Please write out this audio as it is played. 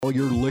all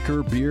your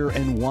liquor, beer,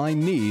 and wine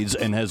needs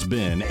and has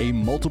been a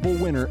multiple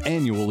winner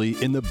annually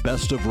in the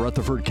Best of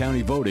Rutherford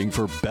County voting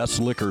for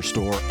Best Liquor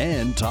Store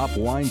and Top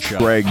Wine Shop.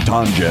 Greg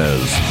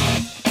Tonjes.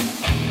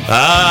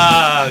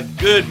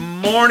 Good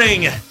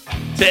morning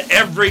to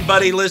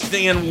everybody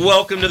listening, and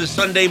welcome to the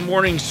Sunday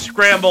morning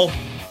Scramble.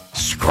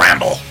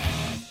 Scramble.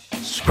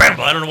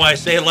 I don't know why I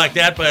say it like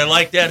that, but I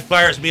like that. It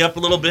fires me up a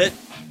little bit.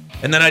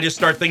 And then I just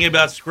start thinking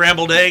about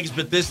scrambled eggs.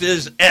 But this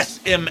is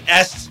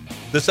SMS,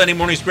 the Sunday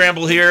morning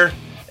Scramble here.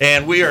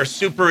 And we are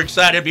super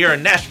excited to be here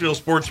on Nashville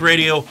Sports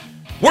Radio.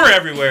 We're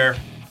everywhere.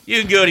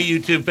 You can go to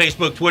YouTube,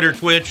 Facebook, Twitter,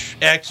 Twitch,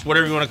 X,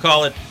 whatever you want to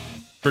call it.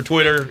 For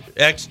Twitter,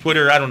 X,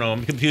 Twitter, I don't know.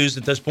 I'm confused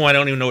at this point. I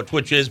don't even know what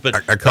Twitch is.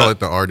 But I call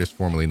it the artist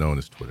formerly known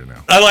as Twitter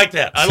now. I like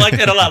that. I like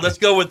that a lot. Let's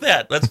go with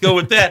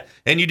that.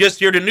 And you just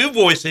heard a new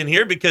voice in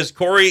here because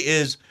Cory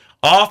is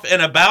off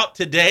and about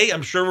today.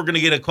 I'm sure we're going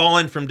to get a call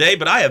in from Dave,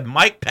 but I have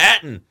Mike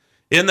Patton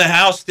in the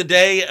house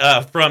today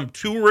from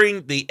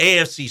touring the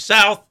AFC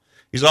South.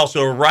 He's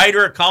also a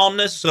writer, a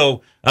columnist.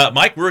 So,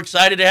 Mike, we're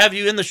excited to have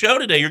you in the show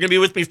today. You're going to be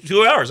with me for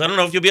 2 hours. I don't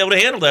know if you'll be able to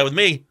handle that with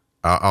me.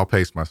 I'll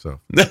pace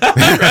myself. We're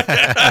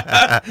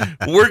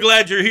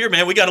glad you're here,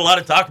 man. We got a lot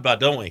to talk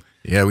about, don't we?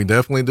 Yeah, we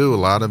definitely do. A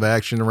lot of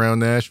action around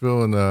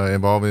Nashville and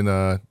involving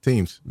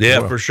teams. Yeah,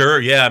 well, for sure.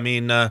 Yeah, I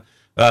mean,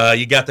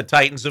 you got the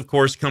Titans, of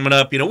course, coming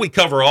up. You know, we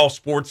cover all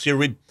sports here.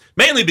 We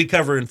mainly be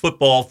covering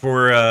football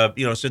for,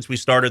 since we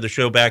started the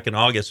show back in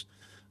August.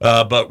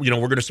 But, we're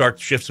going to start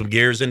to shift some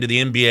gears into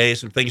the NBA,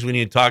 some things we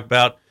need to talk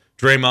about.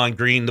 Draymond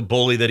Green, the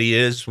bully that he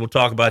is. We'll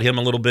talk about him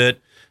a little bit.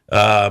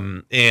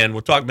 And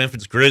we'll talk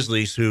Memphis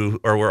Grizzlies, who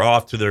were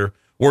off to their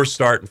worst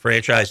start in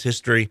franchise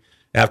history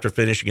after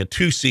finishing a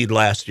 2 seed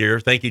last year.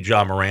 Thank you,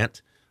 Ja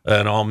Morant,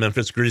 and all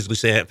Memphis Grizzlies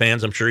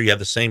fans. I'm sure you have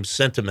the same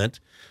sentiment.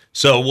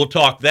 So we'll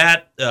talk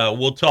that.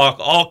 We'll talk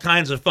all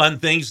kinds of fun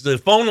things. The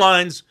phone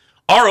lines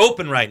are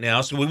open right now,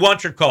 so we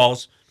want your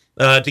calls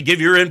to give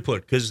your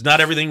input, because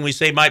not everything we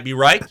say might be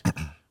right,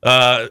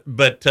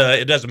 but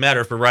it doesn't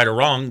matter if we're right or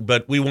wrong.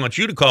 But we want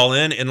you to call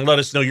in and let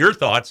us know your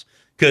thoughts,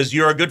 because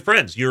you're our good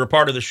friends. You're a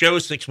part of the show,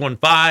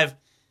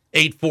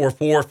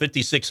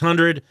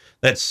 615-844-5600.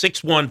 That's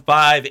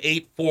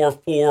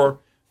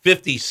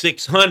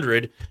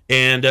 615-844-5600.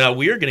 And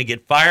we are going to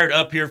get fired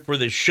up here for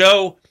the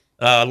show.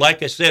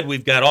 Like I said,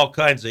 we've got all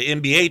kinds of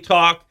NBA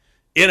talk,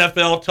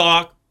 NFL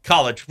talk,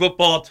 college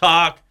football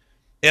talk.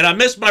 And I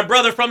miss my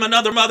brother from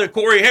another mother,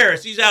 Cory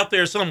Harris. He's out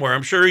there somewhere.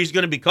 I'm sure he's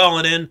going to be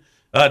calling in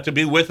to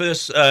be with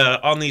us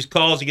on these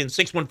calls. Again,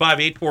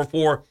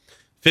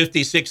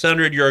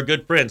 615-844-5600. You're our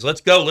good friends.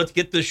 Let's go. Let's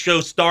get this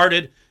show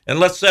started, and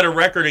let's set a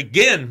record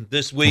again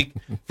this week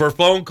for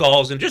phone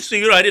calls. And just so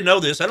you know, I didn't know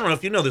this. I don't know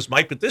if you know this,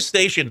 Mike, but this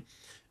station,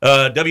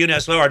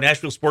 WNSR,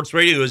 Nashville Sports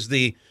Radio, is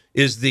the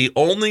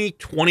only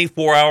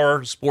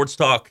 24-hour sports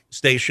talk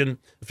station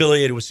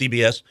affiliated with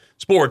CBS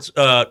Sports,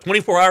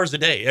 24 hours a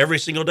day, every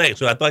single day.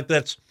 So I thought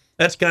that's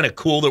kind of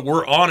cool that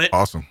we're on it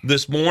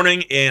this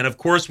morning. And, of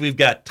course, we've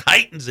got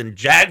Titans and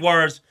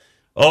Jaguars.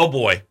 Oh,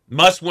 boy,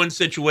 must-win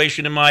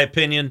situation, in my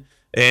opinion.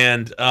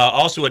 And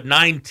also at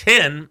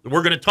 9:10,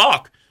 we're going to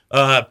talk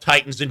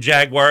Titans and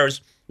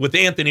Jaguars with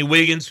Anthony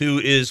Wiggins, who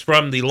is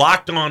from the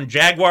Locked On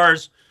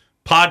Jaguars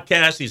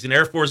podcast. He's an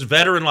Air Force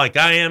veteran like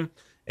I am,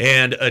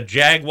 and a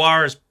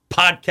Jaguars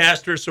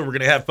podcaster, so we're going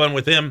to have fun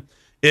with him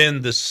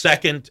in the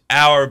second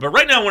hour. But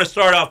right now I want to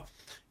start off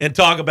and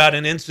talk about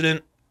an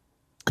incident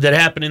that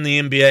happened in the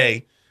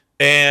NBA.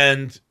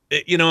 And,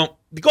 the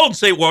Golden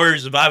State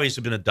Warriors have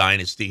obviously been a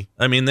dynasty.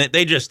 I mean,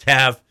 they just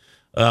have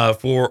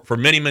for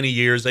many, many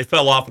years. They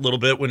fell off a little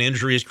bit when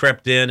injuries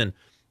crept in and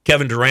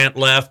Kevin Durant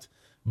left.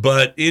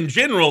 But in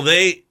general,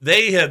 they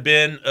have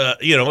been,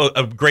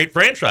 a great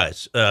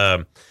franchise.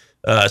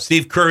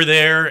 Steve Kerr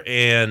there,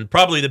 and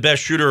probably the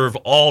best shooter of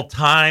all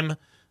time.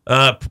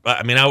 I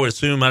would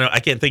assume, I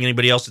can't think of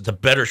anybody else that's a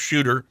better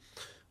shooter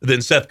than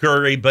Seth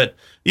Curry. But,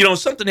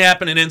 something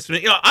happened in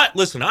incident.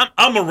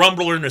 I'm a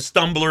rumbler and a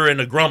stumbler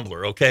and a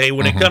grumbler, okay,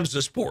 when it comes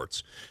to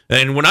sports.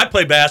 And when I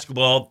play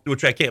basketball,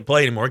 which I can't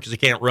play anymore because I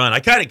can't run,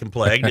 I kind of can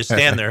play. I can just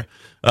stand there.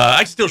 I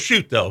can still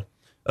shoot, though.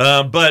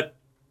 But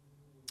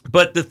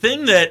the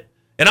thing that,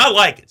 and I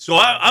like it. So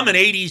I'm an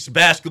 80s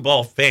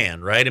basketball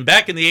fan, right? And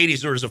back in the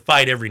 80s, there was a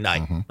fight every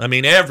night. I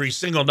mean, every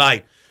single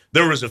night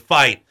there was a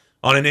fight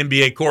on an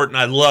NBA court, and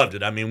I loved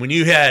it. I mean, when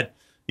you had,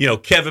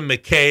 Kevin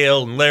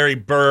McHale and Larry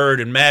Bird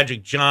and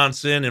Magic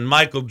Johnson and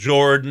Michael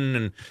Jordan,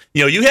 and,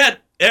 you had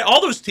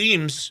all those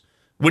teams,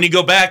 when you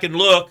go back and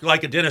look,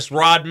 like a Dennis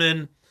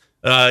Rodman,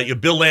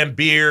 Bill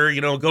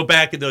Laimbeer, go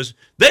back at those,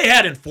 they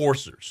had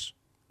enforcers.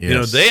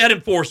 Yes. They had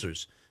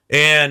enforcers.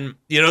 And,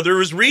 there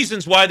was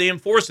reasons why they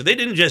enforced it. They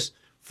didn't just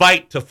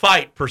fight to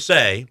fight, per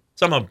se.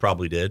 Some of them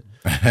probably did.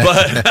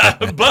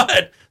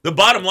 But the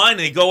bottom line,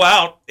 they go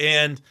out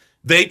and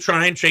they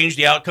try and change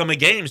the outcome of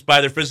games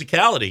by their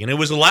physicality, and it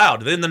was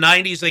allowed. Then in the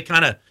 90s, they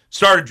kind of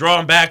started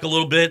drawing back a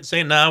little bit,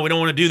 saying, no, we don't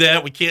want to do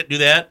that. We can't do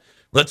that.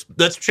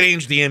 Let's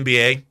change the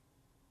NBA.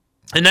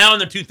 And now in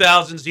the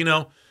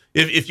 2000s,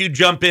 if you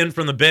jump in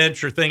from the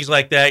bench or things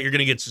like that, you're going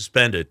to get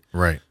suspended.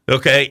 Right.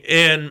 Okay.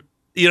 And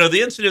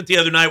the incident the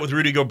other night with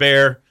Rudy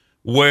Gobert,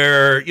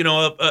 where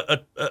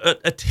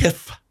a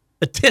tiff.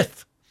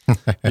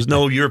 There's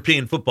no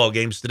European football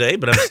games today,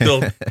 but I'm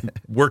still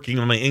working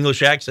on my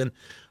English accent.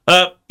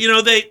 They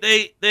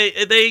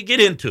get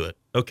into it.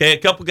 Okay, a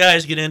couple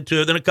guys get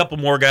into it, then a couple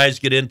more guys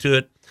get into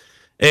it,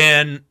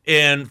 and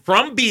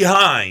from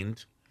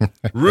behind,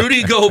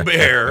 Rudy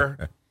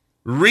Gobert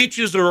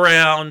reaches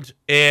around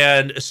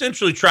and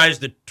essentially tries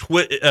to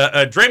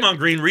Draymond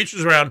Green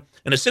reaches around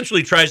and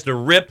essentially tries to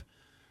rip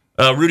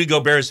Rudy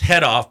Gobert's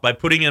head off by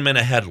putting him in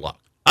a headlock.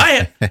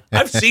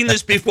 I've seen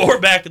this before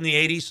back in the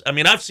 80s. I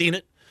mean, I've seen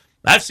it.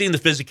 I've seen the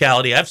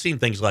physicality. I've seen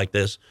things like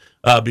this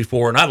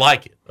before, and I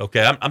like it.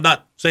 Okay, I'm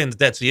not saying that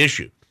that's the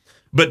issue.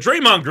 But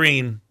Draymond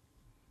Green,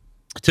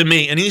 to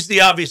me, and he's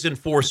the obvious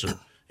enforcer.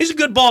 He's a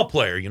good ball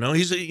player,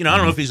 He's, I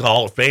don't know if he's a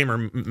Hall of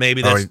Famer.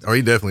 Maybe that's.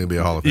 He definitely be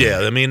a Hall of Famer. Yeah,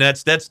 I mean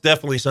that's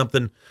definitely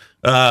something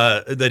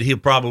that he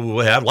probably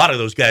will have. A lot of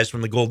those guys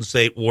from the Golden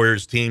State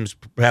Warriors teams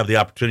have the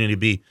opportunity to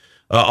be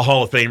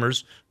Hall of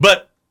Famers.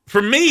 But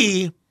for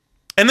me,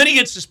 and then he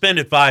gets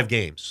suspended 5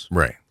 games.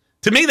 Right.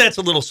 To me, that's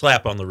a little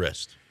slap on the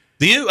wrist.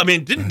 Do you? I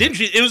mean, didn't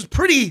you? It was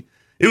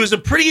a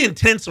pretty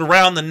intense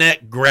around the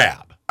neck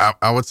grab.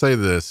 I would say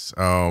this.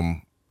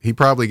 He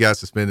probably got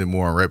suspended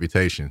more on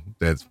reputation.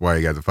 That's why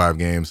he got the 5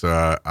 games.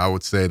 So I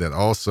would say that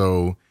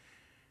also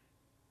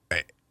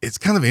it's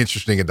kind of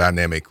interesting a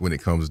dynamic when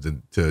it comes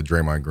to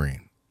Draymond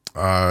Green.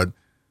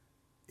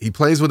 He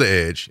plays with the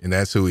edge, and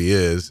that's who he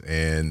is.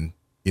 And,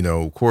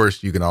 of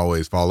course, you can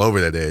always fall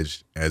over that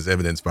edge as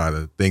evidenced by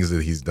the things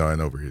that he's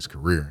done over his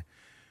career.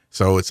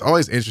 So it's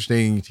always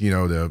interesting,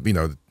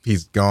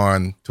 he's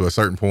gone to a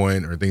certain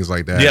point or things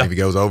like that. Yeah. If he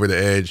goes over the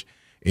edge,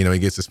 he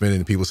gets suspended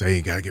and people say, hey,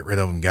 you got to get rid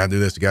of him, you got to do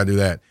this, you got to do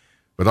that.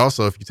 But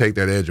also, if you take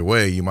that edge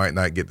away, you might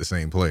not get the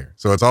same player.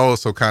 So it's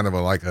also kind of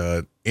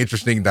a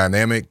interesting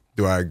dynamic.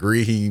 Do I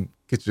agree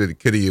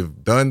could he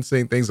have done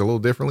same things a little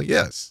differently?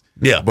 Yes.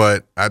 Yeah.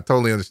 But I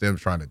totally understand him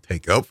trying to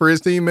take up for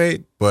his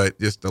teammate, but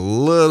just a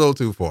little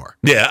too far.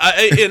 Yeah.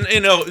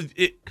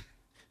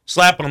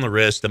 Slap on the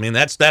wrist. I mean,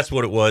 that's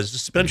what it was. The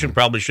suspension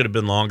probably should have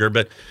been longer.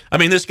 But, I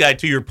mean, this guy,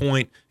 to your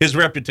point, his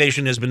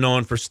reputation has been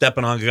known for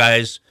stepping on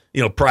guys,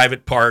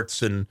 private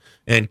parts and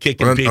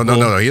kicking people.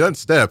 No. He doesn't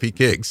step. He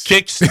kicks.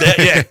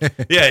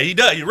 Yeah, he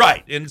does. You're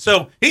right. And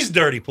so he's a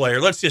dirty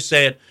player. Let's just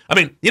say it. I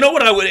mean, you know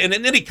what I would – and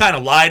then he kind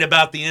of lied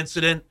about the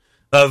incident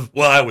of,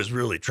 well, I was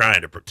really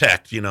trying to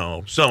protect,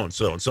 so-and-so and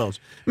so-and-so.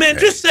 Man,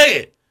 just say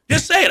it.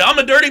 Just say it. I'm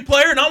a dirty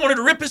player, and I wanted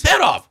to rip his head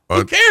off.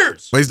 Who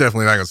cares? Well, he's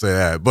definitely not going to say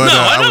that. But, no,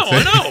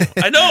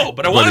 I know,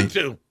 but I wanted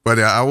to. But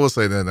I will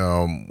say that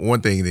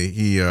one thing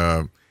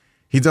that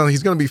he's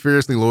going to be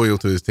fiercely loyal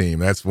to his team.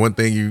 That's one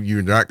thing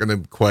you're not going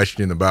to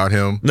question about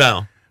him.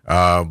 No.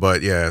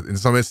 But yeah, in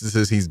some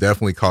instances, he's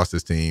definitely cost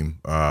his team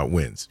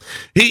wins.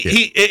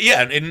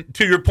 And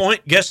to your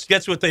point,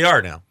 guess what they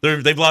are now?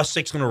 They've lost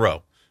 6 in a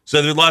row.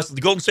 So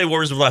the Golden State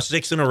Warriors have lost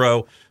 6 in a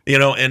row,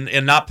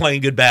 and not playing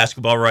good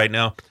basketball right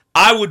now.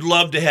 I would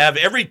love to have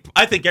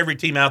I think every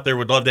team out there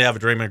would love to have a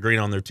Draymond Green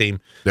on their team,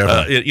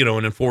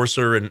 an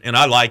enforcer, and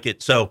I like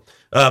it. So,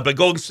 but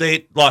Golden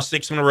State lost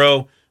 6 in a row.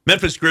 Our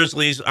Memphis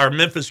Grizzlies, our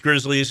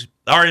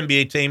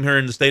NBA team here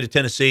in the state of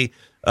Tennessee,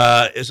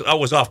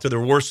 was off to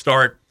their worst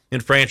start in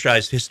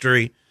franchise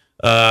history.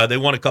 They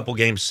won a couple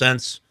games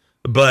since,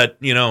 but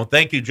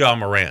thank you, Ja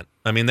Morant.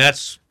 I mean,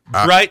 that's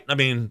right. I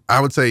mean,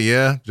 I would say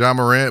Ja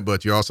Morant,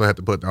 but you also have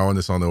to put the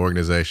onus on the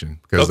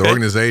organization because the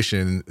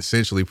organization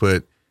essentially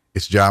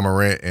it's Ja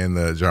Morant and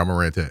the Ja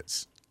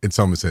Morantettes in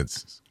some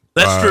senses.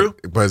 That's true.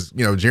 Because,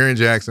 Jaren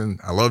Jackson,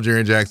 I love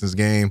Jaren Jackson's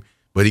game,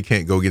 but he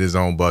can't go get his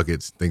own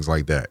buckets, things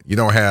like that. You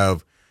don't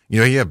have, you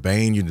have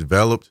Bane you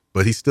developed,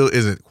 but he still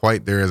isn't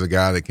quite there as a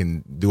guy that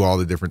can do all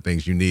the different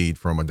things you need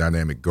from a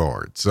dynamic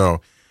guard.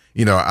 So,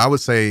 I would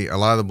say a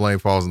lot of the blame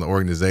falls on the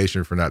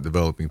organization for not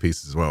developing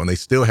pieces as well. And they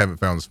still haven't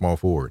found a small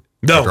forward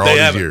after all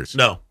these years.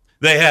 No,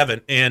 they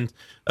haven't. And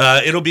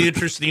it'll be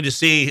interesting to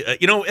see.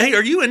 Hey,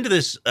 are you into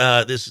this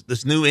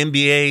this new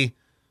NBA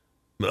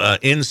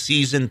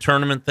in-season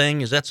tournament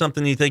thing? Is that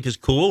something you think is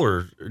cool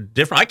or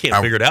different? I can't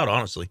figure it out,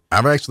 honestly.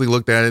 I've actually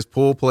looked at it as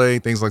pool play,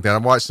 things like that.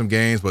 I've watched some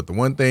games, but the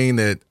one thing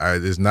that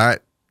is not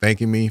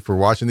thanking me for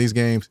watching these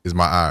games is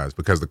my eyes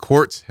because the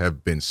courts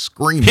have been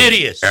screaming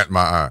at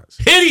my eyes.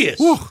 Hideous.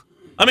 Whew.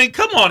 I mean,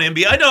 come on,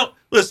 NBA. I know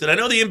the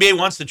NBA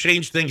wants to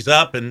change things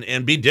up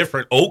and be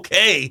different.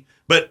 Okay.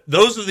 But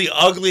those are the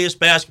ugliest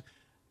basketball.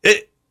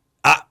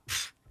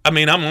 I'm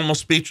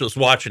almost speechless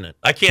watching it.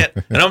 I can't.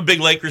 And I'm a big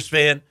Lakers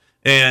fan.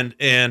 And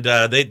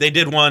they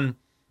did one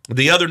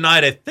the other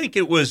night. I think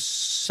it was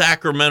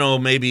Sacramento,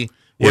 maybe,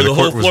 where the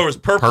whole floor was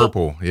purple.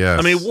 Purple, yes.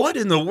 I mean, what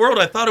in the world?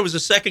 I thought it was the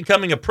second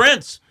coming of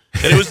Prince,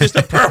 and it was just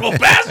a purple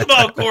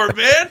basketball court,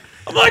 man.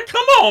 I'm like,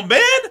 come on,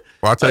 man.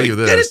 Well, I'll tell you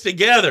this. Get us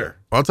together.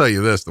 Well, I'll tell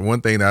you this. The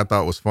one thing that I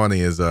thought was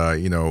funny is,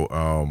 JJ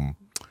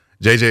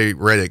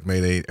Redick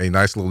made a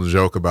nice little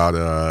joke about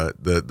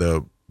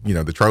the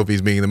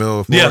trophies being in the middle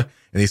of the floor. Yeah.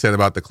 And he said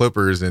about the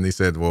Clippers, and he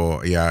said,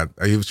 well, yeah,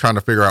 he was trying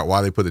to figure out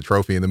why they put the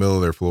trophy in the middle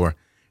of their floor.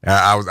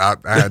 I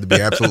had to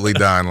be absolutely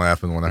dying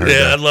laughing when I heard that.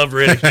 Yeah, I love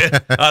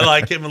Riddick. I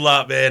like him a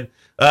lot, man.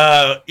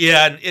 And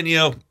you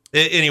know,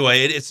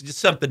 anyway, it's just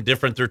something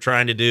different they're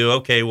trying to do.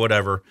 Okay,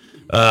 whatever.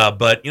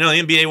 But you know,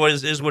 the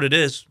NBA is what it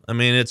is. I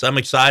mean, I'm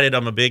excited.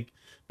 I'm a big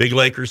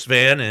Lakers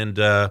fan, and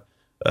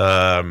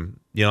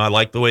you know, I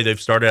like the way they've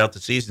started out the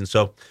season.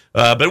 So,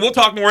 but we'll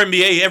talk more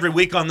NBA every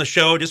week on the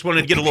show. Just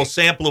wanted to get a little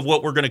sample of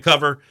what we're going to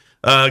cover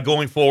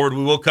going forward.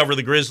 We will cover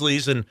the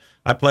Grizzlies, and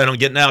I plan on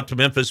getting out to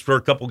Memphis for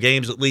a couple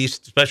games at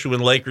least, especially when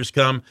the Lakers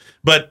come.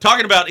 But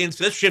talking about,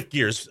 let's shift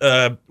gears.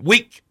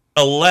 Week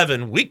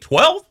 11, week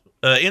 12,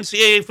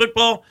 NCAA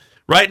football.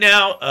 Right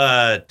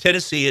now,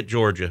 Tennessee at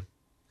Georgia.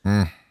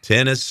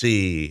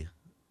 Tennessee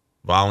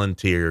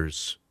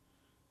Volunteers.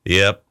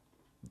 Yep.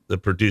 The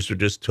producer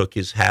just took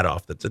his hat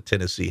off. That's a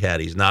Tennessee hat.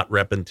 He's not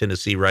repping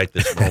Tennessee right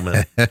this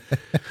moment.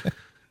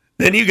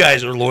 Then you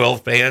guys are loyal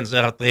fans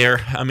out there.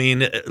 I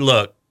mean,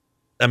 look,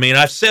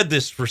 I've said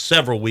this for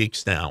several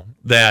weeks now,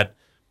 that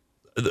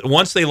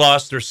once they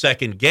lost their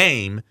second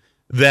game,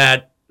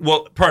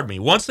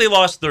 once they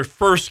lost their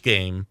first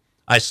game,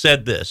 I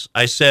said this.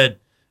 I said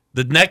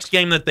the next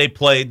game that they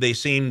played, they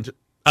seemed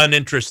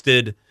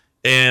uninterested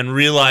and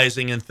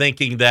realizing and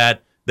thinking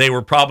that they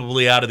were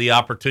probably out of the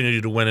opportunity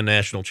to win a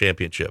national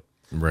championship,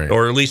 right,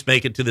 or at least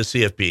make it to the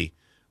CFP.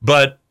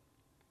 But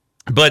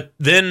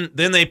then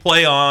they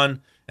play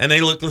on, and they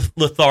look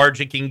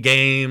lethargic in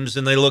games,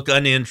 and they look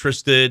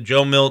uninterested.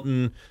 Joe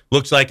Milton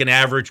looks like an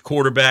average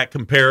quarterback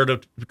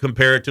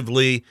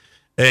comparatively,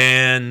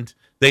 and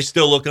they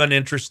still look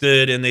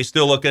uninterested, and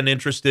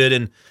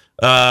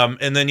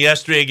and then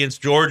yesterday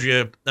against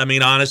Georgia, I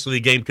mean, honestly, the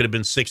game could have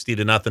been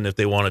 60-0 if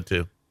they wanted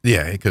to.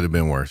 Yeah, it could have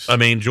been worse. I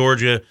mean,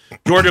 Georgia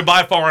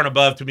by far and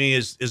above to me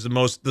is the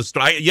most.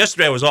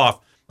 Yesterday I was off.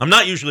 I'm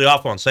not usually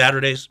off on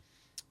Saturdays,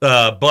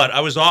 but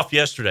I was off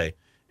yesterday,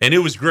 and it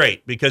was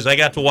great because I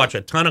got to watch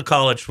a ton of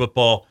college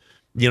football,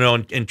 you know,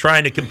 and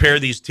trying to compare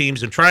these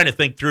teams and trying to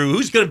think through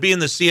who's going to be in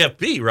the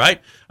CFP, right?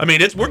 I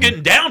mean, we're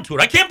getting down to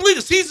it. I can't believe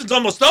the season's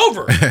almost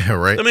over.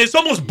 Right. I mean, it's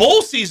almost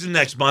bowl season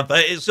next month.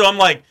 So I'm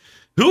like,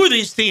 who are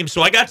these teams?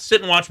 So I got to sit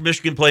and watch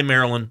Michigan play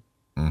Maryland.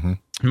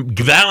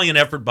 Valiant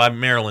effort by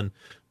Maryland.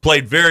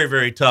 Played very,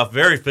 very tough,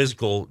 very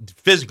physical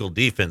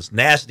defense,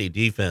 nasty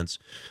defense.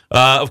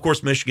 Of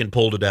course, Michigan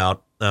pulled it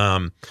out.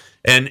 And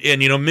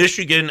you know,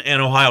 Michigan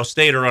and Ohio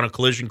State are on a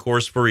collision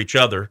course for each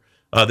other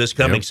this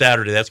coming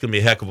Saturday. That's going to be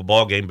a heck of a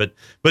ball game.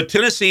 But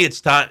Tennessee,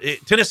 it's time.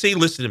 Tennessee,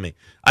 listen to me.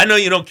 I know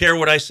you don't care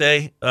what I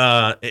say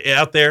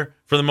out there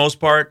for the most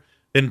part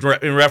in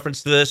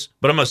reference to this,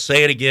 but I'm going to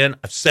say it again.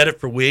 I've said it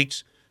for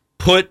weeks.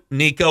 Put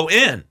Nico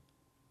in.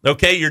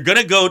 Okay, you're going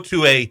to go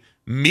to a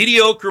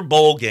mediocre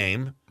bowl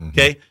game.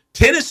 Okay,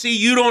 Tennessee,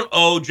 you don't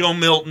owe Joe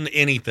Milton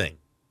anything.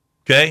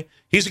 Okay,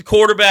 he's a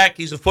quarterback.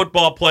 He's a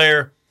football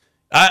player.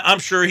 I'm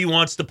sure he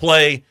wants to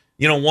play,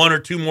 you know, one or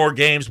two more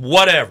games,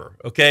 whatever.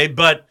 Okay,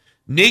 but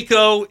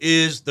Nico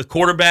is the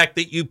quarterback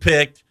that you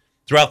picked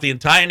throughout the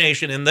entire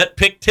nation, and that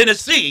picked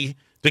Tennessee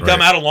to come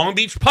out of Long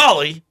Beach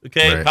Poly,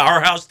 okay,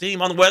 powerhouse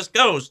team on the West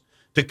Coast,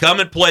 to come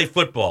and play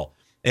football.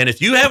 And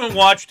if you haven't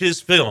watched his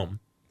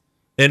film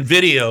and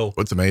video,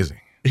 what's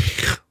amazing?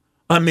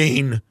 I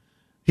mean,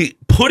 he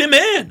put him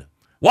in.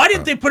 Why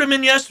didn't they put him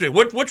in yesterday?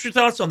 What's your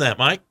thoughts on that,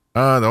 Mike?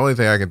 The only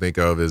thing I can think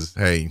of is,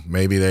 hey,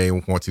 maybe they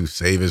want to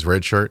save his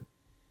red shirt.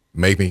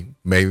 Maybe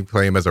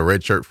play him as a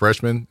red shirt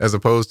freshman as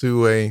opposed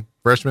to a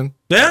freshman.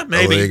 Yeah,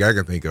 maybe. Only thing I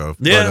can think of.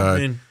 Yeah, but, I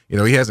mean, you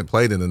know, he hasn't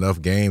played in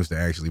enough games to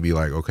actually be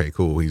like, okay,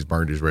 cool, he's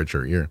burned his red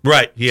shirt year.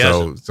 Right. He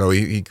hasn't. So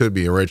he could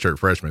be a red shirt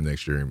freshman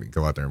next year and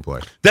go out there and play.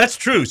 That's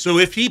true. So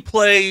if he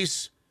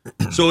plays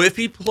 4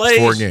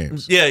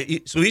 games,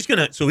 so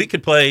he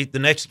could play the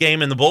next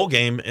game in the bowl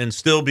game and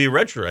still be a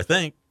redshirt, I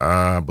think.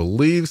 I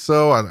believe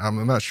so.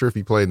 I'm not sure if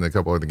he played in a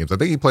couple other games. I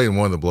think he played in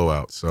one of the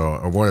blowouts,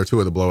 or one or two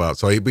of the blowouts.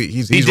 So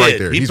he's right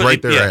there. He's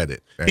right there at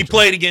it. Actually.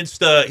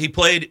 He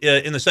played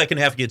in the second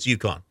half against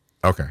UConn.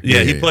 Okay.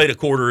 Yeah, he played a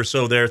quarter or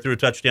so there, threw a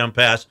touchdown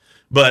pass.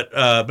 But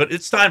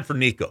it's time for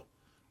Nico.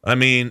 I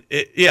mean,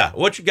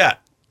 what you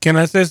got? Can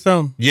I say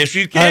something? Yes,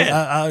 you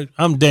can.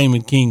 I'm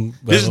Damon King.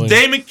 This is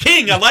Damon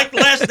King. I like the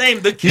last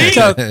name. The King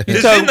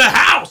is in the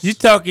house. You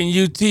talking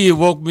UT? It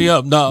woke me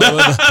up. No.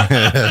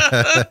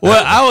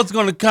 Well, I was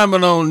going to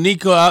comment on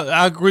Nico.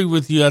 I agree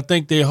with you. I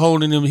think they're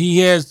holding him.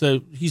 He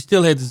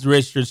still has his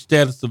redshirt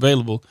status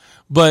available.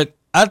 But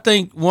I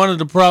think one of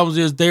the problems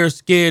is they're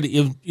scared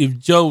if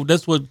Joe.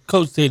 That's what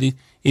Coach said.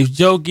 If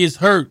Joe gets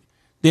hurt,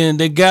 then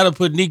they got to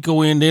put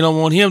Nico in. They don't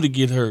want him to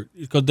get hurt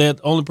because that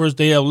only person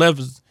they have left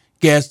is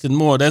Gaston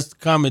Moore. That's the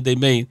comment they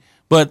made.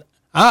 But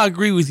I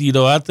agree with you,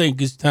 though. I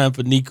think it's time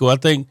for Nico. I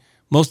think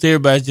most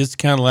everybody's just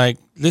kind of like,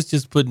 let's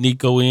just put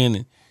Nico in.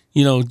 And,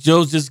 you know,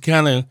 Joe's just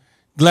kind of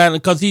glad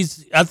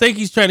because I think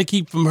he's trying to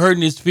keep from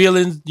hurting his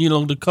feelings, you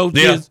know, the coach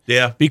is.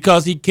 Yeah.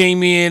 Because he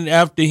came in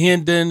after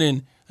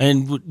Hendon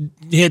and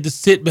had to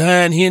sit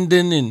behind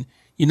Hendon. And,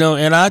 you know,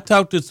 and I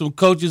talked to some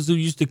coaches who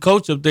used to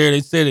coach up there.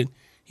 They said that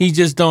he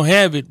just don't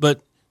have it.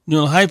 But you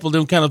know, Heupel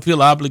them kind of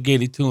feel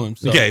obligated to him.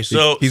 So. Okay,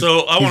 so he's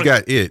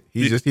got it.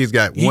 He's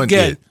got one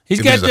it.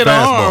 He's got that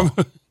arm.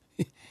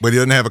 But he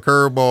doesn't have a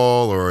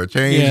curveball or a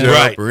change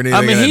Right. or anything.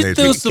 I mean, he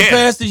threw nature. some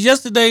passes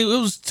yesterday. It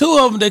was 2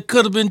 of them that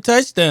could have been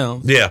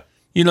touchdowns. Yeah.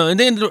 And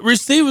then the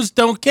receivers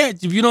don't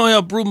catch. If you don't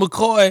have Brew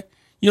McCoy,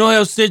 you don't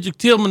have Cedric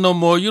Tillman no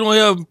more. You don't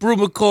have Brew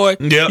McCoy.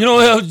 Yep. You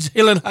don't have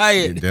Jalen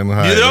Hyatt.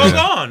 They're all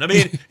gone. I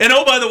mean, and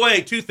by the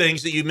way, 2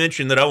 things that you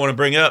mentioned that I want to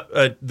bring up.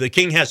 The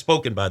King has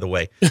spoken, by the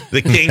way.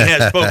 The King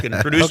has spoken.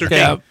 Producer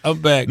King.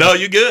 I'm back. No,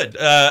 you're good.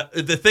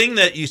 The thing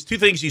that 2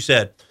 things you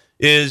said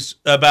is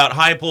about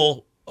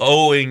Heupel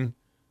owing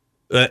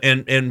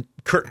and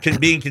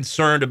being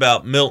concerned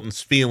about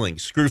Milton's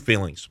feelings, screw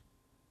feelings.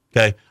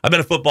 Okay, I've been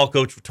a football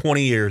coach for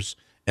 20 years,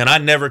 and I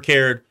never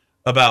cared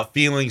about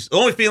feelings. The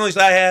only feelings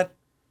I had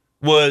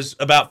was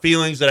about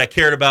feelings that I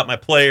cared about my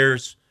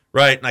players,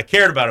 right? And I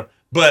cared about them,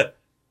 but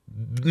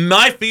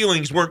my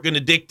feelings weren't going to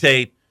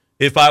dictate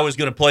if I was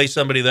going to play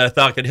somebody that I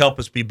thought could help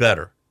us be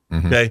better.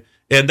 Okay,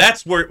 and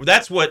that's what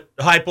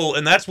Heupel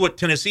and that's what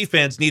Tennessee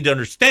fans need to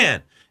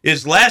understand.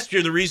 Is last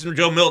year the reason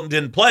Joe Milton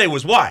didn't play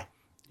was why?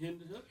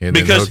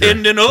 Because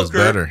Hendon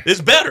Hooker is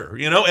better,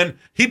 and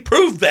he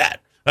proved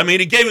that. I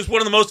mean, he gave us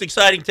one of the most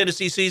exciting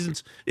Tennessee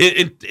seasons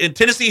in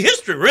Tennessee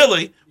history,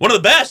 really. One of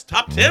the best,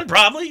 top 10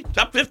 probably,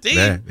 top 15.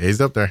 Yeah, he's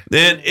up there.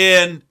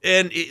 And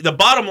the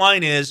bottom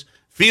line is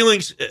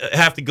feelings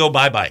have to go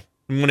bye-bye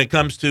when it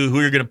comes to who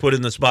you're going to put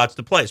in the spots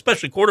to play,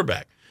 especially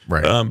quarterback.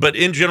 Right. But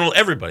in general,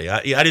 everybody.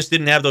 I just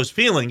didn't have those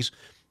feelings.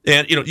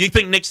 And, you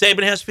think Nick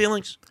Saban has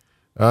feelings?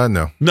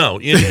 No. No.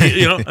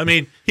 I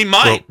mean, he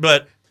might,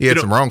 but... He had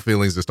some wrong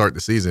feelings to start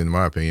the season, in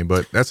my opinion,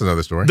 but that's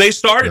another story. They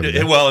started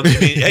it. Well, I mean,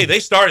 hey,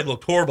 they started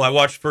looked horrible. I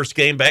watched the first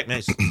game back,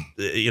 man.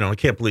 I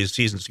can't believe the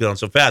season's gone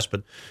so fast.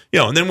 But,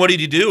 and then what did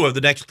he do over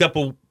the next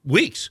couple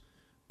weeks?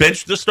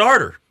 Benched the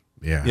starter.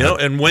 Yeah.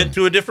 And went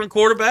to a different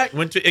quarterback.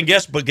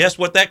 Guess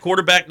what that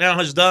quarterback now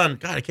has done?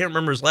 God, I can't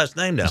remember his last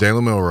name now.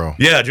 Jalen Milroe.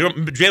 Yeah,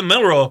 Jalen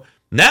Milroe.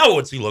 Now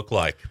what's he look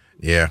like?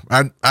 Yeah.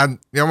 I'm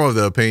of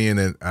the opinion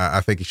that I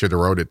think he should have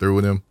rode it through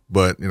with him.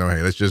 But,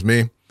 hey, that's just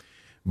me.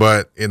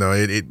 But, you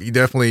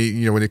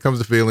definitely, when it comes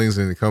to feelings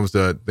and it comes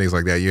to things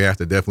like that, you have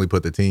to definitely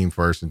put the team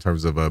first in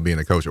terms of being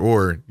a coach,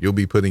 or you'll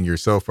be putting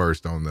yourself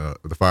first on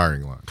the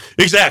firing line.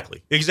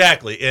 Exactly.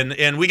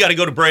 And we got to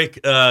go to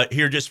break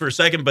here just for a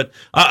second, but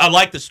I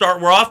like the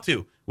start we're off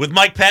to. With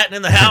Mike Patton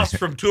in the house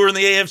from Touring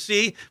the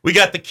AFC, we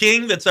got the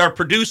King, that's our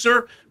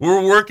producer.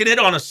 We're working it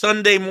on a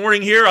Sunday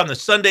morning here on the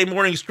Sunday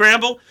Morning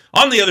Scramble.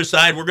 On the other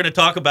side, we're going to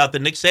talk about the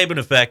Nick Saban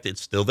effect.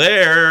 It's still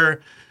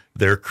there.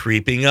 They're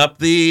creeping up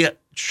the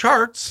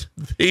charts,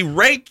 the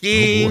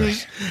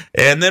rankings,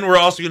 and then we're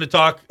also going to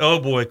talk. Oh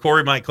boy,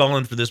 Cory might call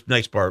in for this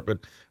next part, but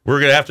we're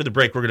going to after the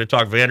break. We're going to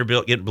talk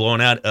Vanderbilt getting blown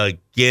out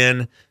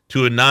again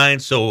to a 9.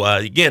 So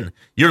again,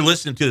 you're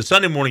listening to the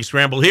Sunday Morning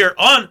Scramble here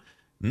on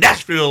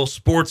Nashville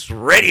Sports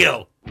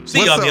Radio.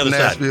 See you on the other side.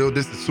 Nashville?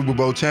 This is Super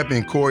Bowl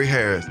champion Cory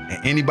Harris.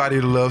 And anybody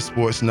that loves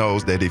sports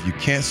knows that if you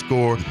can't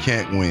score, you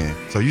can't win.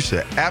 So you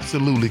should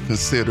absolutely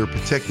consider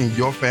protecting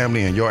your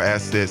family and your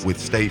assets with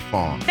State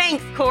Farm.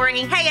 Thanks,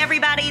 Cory. Hey,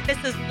 everybody.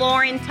 This is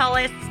Lauren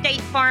Tullis,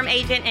 State Farm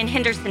agent in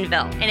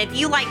Hendersonville. And if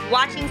you like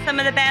watching some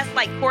of the best,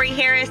 like Cory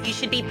Harris, you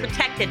should be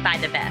protected by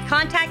the best.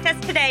 Contact us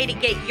today to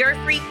get your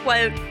free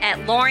quote at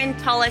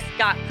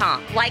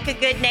laurentullis.com. Like a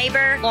good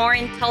neighbor,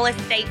 Lauren Tullis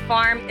State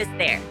Farm is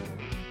there.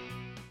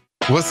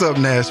 What's up,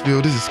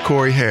 Nashville? This is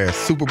Cory Harris,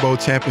 Super Bowl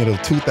champion of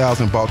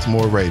 2000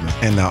 Baltimore Ravens.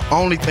 And the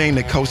only thing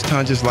that Coach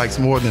Tonjes likes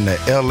more than the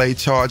LA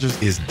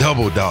Chargers is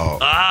Double Dog.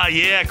 Ah,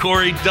 yeah,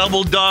 Cory,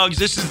 Double Dogs.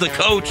 This is the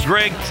coach,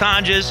 Greg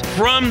Tonjes,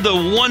 from the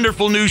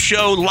wonderful new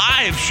show,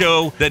 live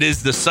show, that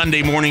is the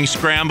Sunday Morning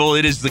Scramble.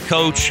 It is the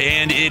coach,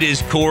 and it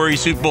is Cory,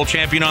 Super Bowl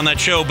champion on that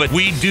show. But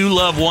we do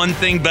love one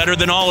thing better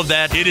than all of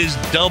that. It is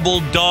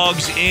Double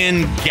Dogs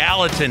in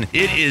Gallatin.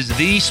 It is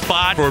the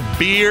spot for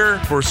beer,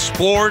 for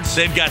sports.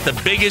 They've got the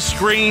biggest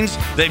screens,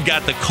 they've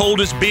got the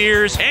coldest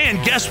beers, and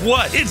guess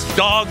what? It's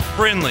dog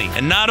friendly.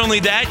 And not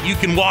only that, you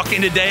can walk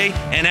in today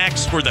and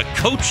ask for the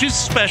Coach's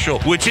Special,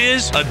 which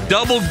is a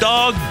double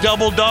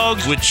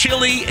dogs with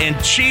chili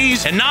and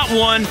cheese, and not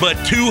one, but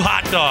 2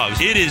 hot dogs.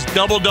 It is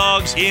Double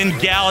Dogs in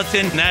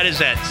Gallatin, and that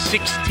is at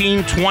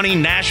 1620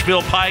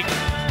 Nashville Pike.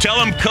 Tell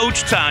them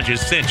Coach Tonjes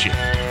sent you.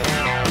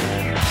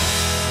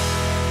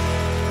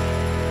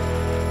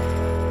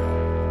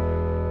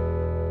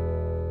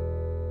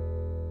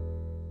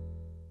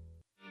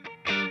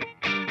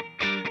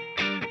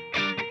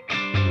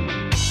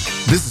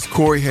 This is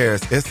Cory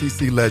Harris,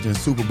 SEC legend,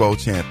 Super Bowl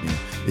champion.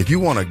 If you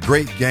want a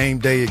great game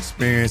day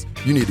experience,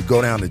 you need to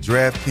go down to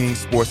DraftKings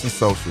Sports and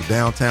Social,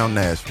 downtown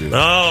Nashville.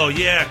 Oh,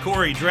 yeah,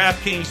 Cory,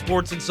 DraftKings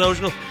Sports and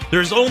Social.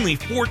 There's only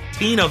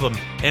 14 of them,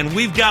 and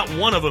we've got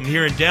one of them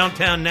here in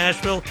downtown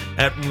Nashville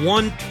at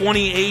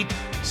 128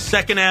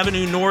 2nd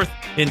Avenue North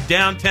in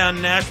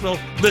downtown Nashville.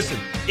 Listen,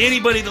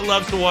 anybody that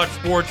loves to watch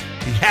sports,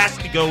 he has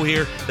to go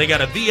here. They got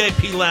a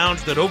VIP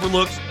lounge that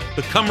overlooks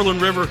the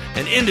Cumberland River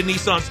and into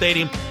Nissan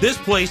Stadium. This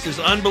place is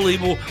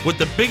unbelievable with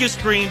the biggest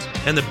screens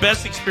and the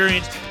best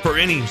experience for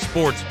any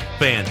sports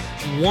fan.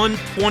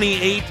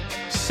 128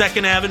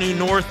 2nd Avenue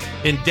North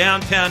in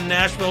downtown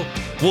Nashville.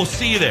 We'll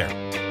see you there.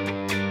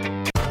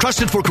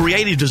 Trusted for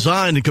creative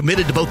design and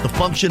committed to both the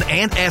function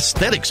and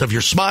aesthetics of your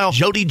smile,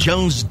 Jody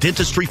Jones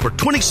Dentistry for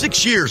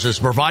 26 years has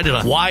provided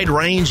a wide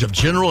range of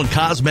general and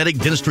cosmetic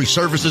dentistry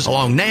services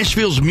along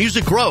Nashville's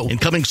Music Row and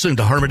coming soon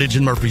to Hermitage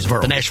and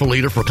Murfreesboro. The Nashville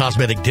leader for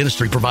cosmetic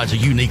dentistry provides a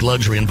unique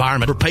luxury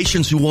environment for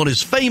patients who want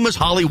his famous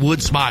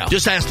Hollywood smile.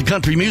 Just ask the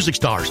country music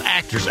stars,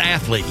 actors,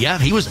 athlete. Yeah,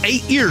 he was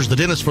 8 years the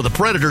dentist for the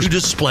Predators to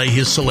display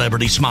his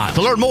celebrity smile.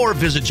 To learn more,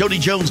 visit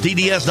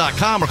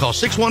JodyJonesDDS.com or call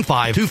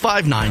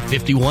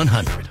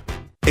 615-259-5100.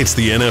 It's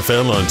the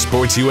NFL on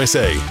Sports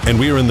USA, and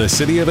we're in the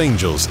city of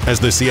Angels as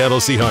the Seattle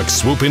Seahawks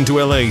swoop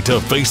into LA to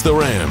face the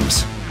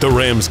Rams. The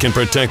Rams can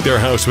protect their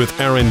house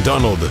with Aaron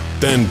Donald,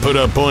 then put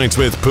up points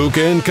with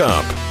Puka and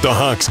Kupp. The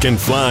Hawks can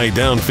fly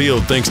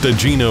downfield thanks to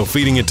Geno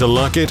feeding it to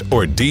Lockett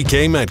or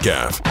DK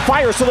Metcalf.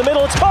 Fires to the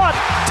middle, it's caught!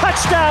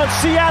 Touchdown,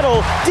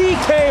 Seattle!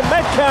 DK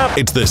Metcalf!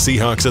 It's the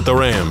Seahawks at the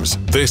Rams,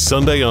 this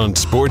Sunday on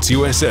Sports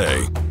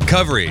USA.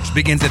 Coverage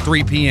begins at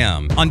 3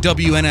 p.m. on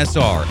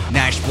WNSR,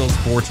 Nashville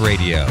Sports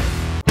Radio.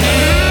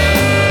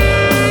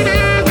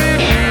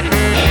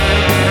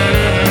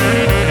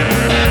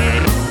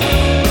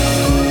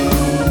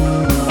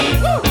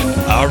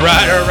 All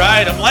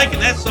right. I'm liking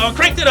that song.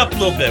 Crank it up a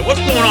little bit. What's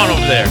going on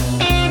over there? Is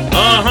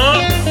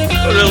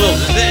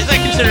that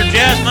considered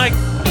jazz, Mike?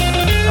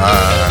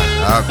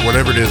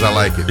 Whatever it is, I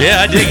like it.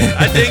 Yeah, I dig it.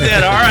 I dig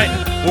that. All right.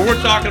 Well, we're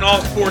talking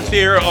all sports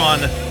here on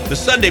the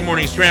Sunday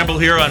morning scramble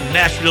here on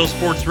Nashville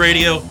Sports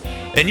Radio.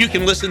 And you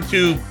can listen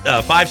to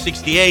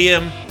 560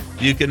 AM.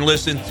 You can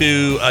listen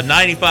to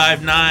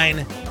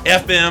 95.9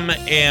 FM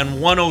and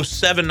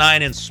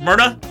 107.9 in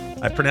Smyrna.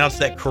 I pronounced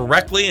that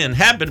correctly and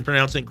have been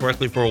pronouncing it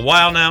correctly for a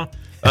while now.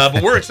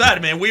 But we're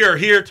excited, man. We are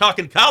here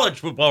talking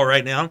college football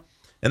right now,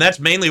 and that's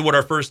mainly what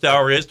our first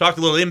hour is. Talked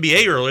a little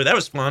NBA earlier. That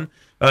was fun,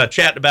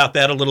 chatting about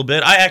that a little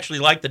bit. I actually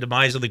like the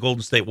demise of the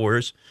Golden State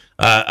Warriors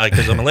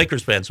because I'm a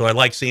Lakers fan, so I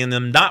like seeing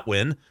them not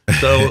win.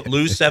 So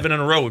lose 7 in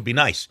a row would be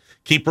nice.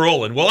 Keep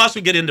rolling. We'll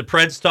also get into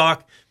Preds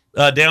talk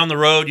down the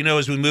road,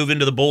 as we move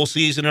into the bowl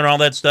season and all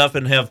that stuff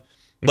and have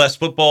less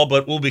football,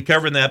 but we'll be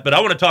covering that. But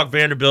I want to talk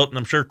Vanderbilt, and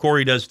I'm sure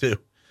Cory does too.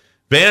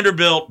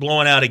 Vanderbilt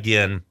blowing out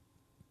again.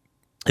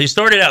 He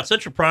started out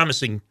such a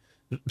promising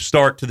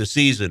start to the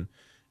season,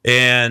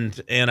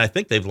 and I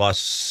think they've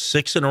lost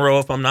 6 in a row,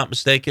 if I'm not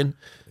mistaken.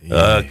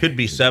 Could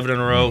be 7 in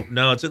a row.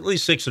 No, it's at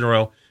least 6 in a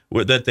row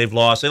that they've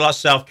lost. They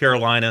lost South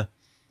Carolina,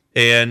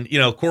 and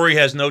Cory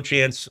has no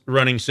chance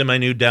running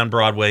semi-nude down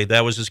Broadway.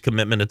 That was his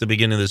commitment at the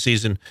beginning of the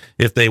season.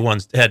 If they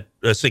had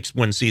a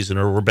 6-win season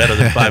or were better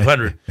than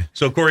 500,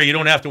 so Cory, you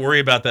don't have to worry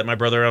about that, my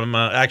brother. I'm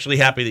actually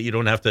happy that you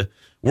don't have to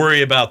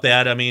worry about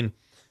that.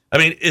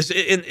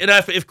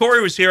 If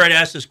Cory was here, I'd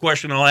ask this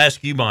question. I'll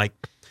ask you, Mike.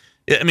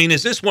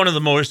 Is this one of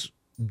the most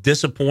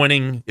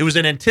disappointing? It was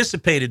an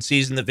anticipated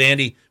season that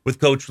Vandy with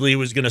Coach Lee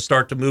was going to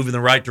start to move in the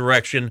right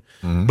direction,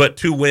 but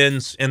 2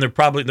 wins, and they're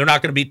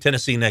not going to beat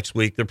Tennessee next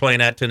week. They're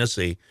playing at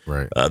Tennessee.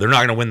 Right. They're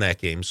not going to win that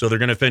game, so they're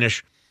going to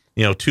finish,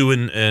 2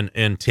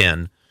 and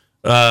 10.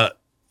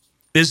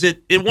 Is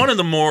it one of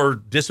the more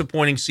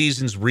disappointing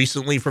seasons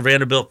recently for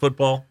Vanderbilt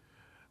football?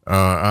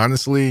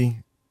 Honestly,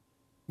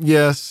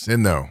 yes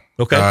and no.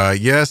 Okay.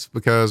 Yes,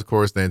 because of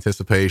course the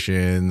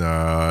anticipation.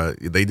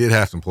 They did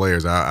have some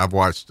players. I've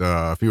watched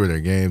a few of their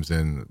games,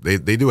 and they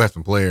do have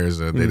some players.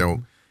 They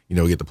don't,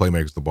 get the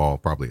playmakers the ball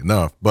probably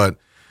enough. But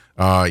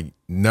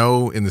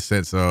no, in the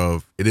sense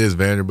of it is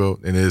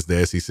Vanderbilt and it is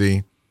the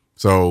SEC.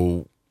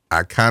 So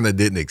I kind of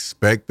didn't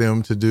expect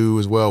them to do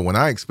as well. When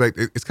I expect,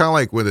 it's kind of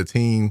like with a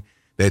team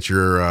that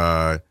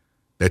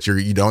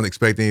you don't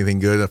expect anything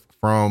good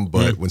from,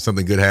 but when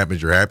something good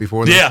happens, you're happy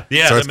for them.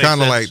 Yeah. So it's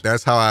kind of like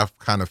that's how I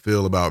kind of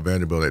feel about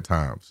Vanderbilt at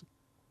times.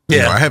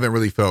 Yeah, I haven't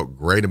really felt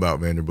great about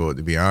Vanderbilt,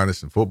 to be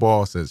honest, in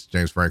football since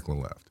James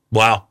Franklin left.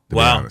 Wow.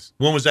 When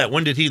was that?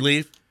 When did he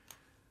leave?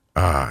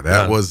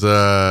 That was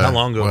how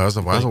long ago? Well,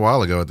 that was a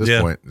while ago. At this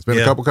point, it's been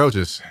a couple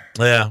coaches.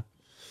 Yeah.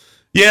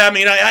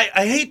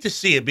 I hate to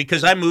see it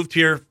because I moved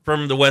here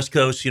from the West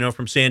Coast,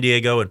 from San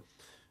Diego, and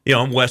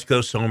I'm West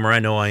Coast homer. I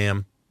know I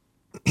am,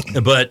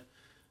 but.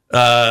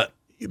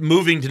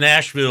 Moving to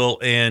Nashville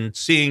and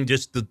seeing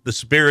just the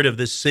spirit of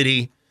this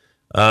city,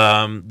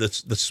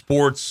 the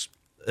sports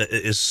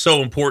is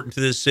so important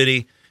to this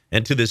city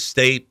and to this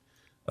state.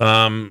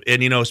 And,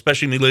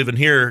 especially me living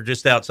here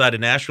just outside of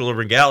Nashville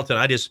over in Gallatin,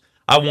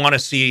 I want to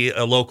see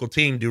a local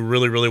team do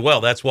really, really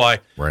well. That's why,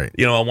 right.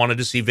 I wanted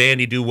to see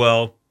Vandy do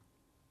well.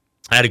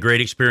 I had a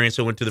great experience.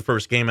 I went to the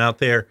first game out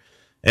there.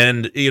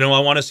 And, I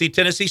want to see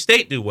Tennessee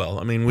State do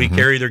well. We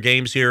carry their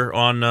games here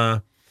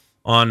on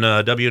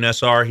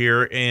WNSR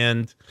here,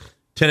 and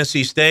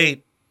Tennessee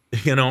State,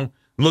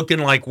 looking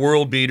like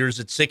world beaters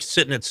at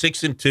sitting at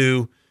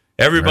 6-2.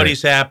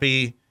 Everybody's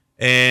happy,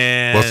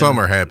 and some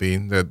are happy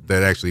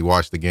that actually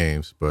watch the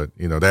games, but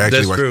they actually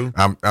that's true.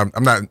 I'm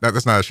not.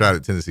 That's not a shot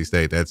at Tennessee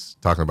State. That's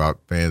talking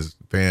about fans.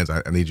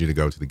 I need you to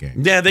go to the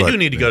game. Yeah, they do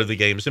need to go to the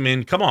games.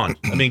 Come on.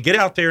 Get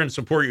out there and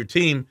support your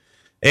team.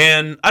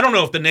 And I don't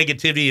know if the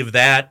negativity of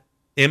that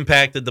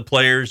impacted the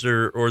players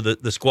or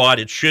the squad.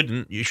 You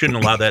shouldn't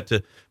allow that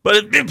to.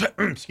 But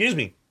excuse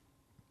me,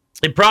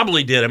 It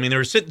probably did. I mean, they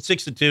were sitting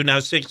 6-2, now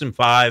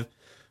 6-5,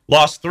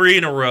 lost 3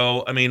 in a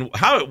row. I mean,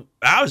 how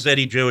is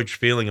Eddie George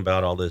feeling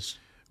about all this?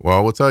 Well,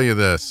 I will tell you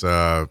this.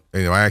 I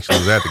actually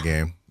was at the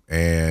game,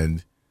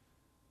 and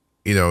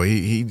he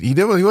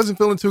wasn't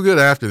feeling too good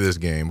after this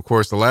game. Of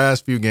course, the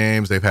last few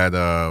games they've had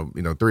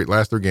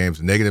last 3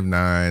 games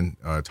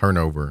 -9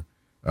 turnover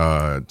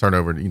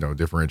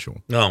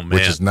differential. Oh man,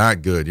 which is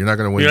not good. You're not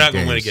going to win. You're not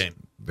going to win a game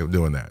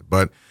doing that.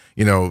 But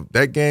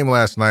that game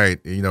last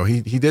night,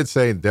 he did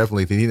say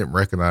definitely that he didn't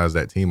recognize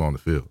that team on the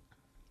field.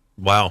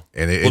 Wow.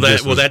 And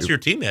that's your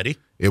team, Eddie.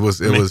 It was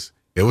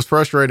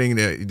frustrating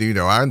that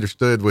I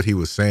understood what he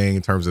was saying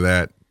in terms of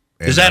that.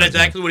 And, is that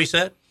exactly what he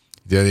said?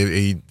 Yeah,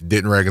 he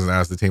didn't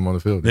recognize the team on the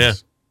field.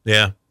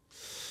 Yeah.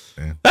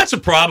 That's a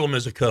problem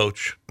as a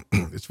coach.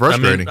 It's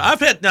frustrating. I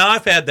mean,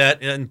 I've had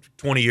that in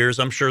 20 years.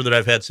 I'm sure that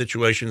I've had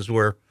situations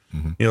where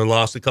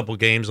lost a couple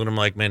games and I'm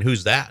like, man,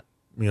 who's that?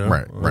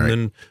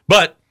 Right.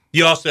 But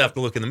you also have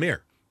to look in the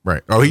mirror.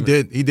 Right. Oh, he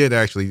did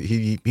actually.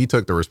 He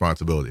took the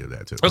responsibility of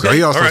that too. Okay. So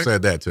he also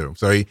said that too.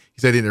 So he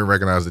said he didn't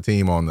recognize the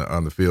team on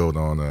the field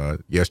on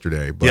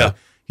yesterday, but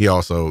he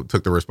also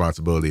took the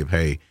responsibility of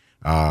they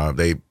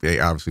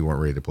obviously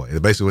weren't ready to play.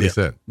 That's basically what he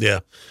said. Yeah.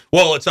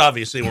 Well, it's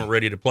obvious they weren't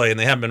ready to play, and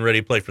they haven't been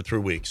ready to play for 3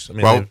 weeks. I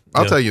mean,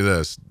 I'll tell you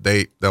this: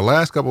 the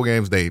last couple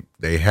games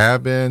they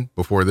have been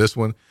before this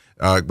one.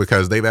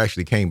 Because they've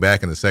actually came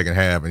back in the second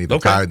half and either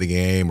tied the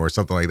game or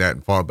something like that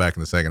and fought back in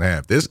the second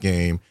half. This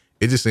game,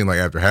 it just seemed like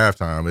after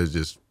halftime,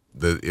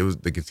 it was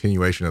the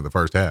continuation of the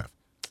first half.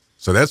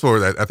 So that's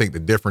where I think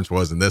the difference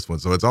was in this one.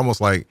 So it's almost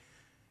like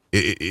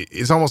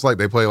it's almost like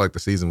they play like the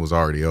season was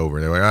already over.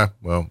 They're like,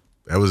 well,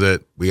 that was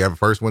it. We have a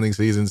first winning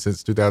season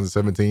since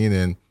 2017,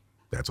 and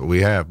that's what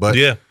we have. But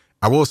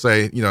I will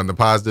say, in the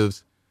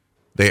positives,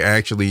 they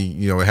actually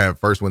have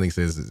first winning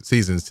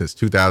season since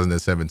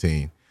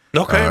 2017.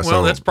 Okay,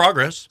 well, that's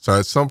progress. So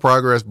it's some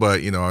progress,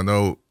 but, I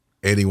know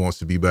Eddie wants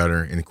to be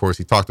better. And, of course,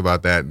 he talked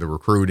about that, the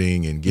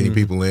recruiting and getting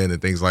people in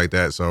and things like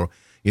that. So,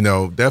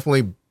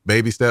 definitely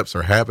baby steps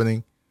are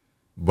happening.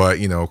 But,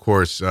 of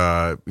course,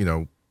 want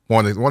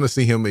to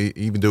see him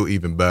even do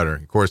even better.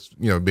 Of course,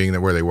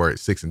 being where they were at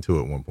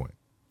 6-2 at one point.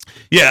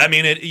 Yeah, I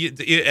mean,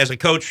 as a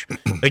coach,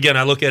 again,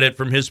 I look at it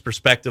from his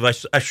perspective.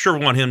 I sure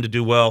want him to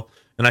do well,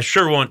 and I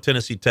sure want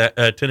Tennessee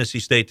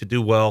State to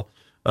do well.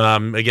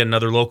 Again,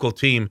 another local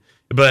team.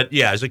 But,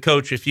 yeah, as a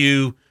coach, if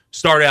you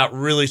start out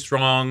really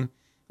strong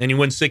and you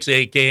win 6 or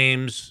 8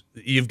 games,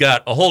 you've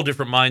got a whole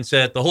different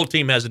mindset. The whole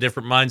team has a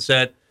different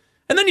mindset.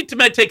 And then you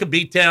might take a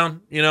beat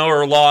down,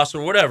 or a loss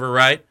or whatever,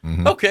 right?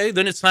 Mm-hmm. Okay,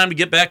 then it's time to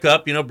get back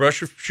up,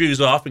 brush your shoes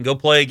off and go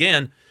play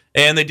again.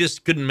 And they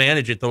just couldn't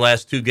manage it the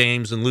last 2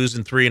 games, and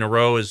losing 3 in a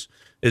row is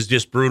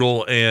just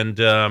brutal. And,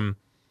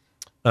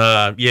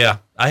 I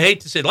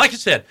hate to say it. Like I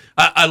said,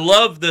 I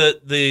love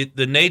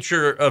the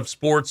nature of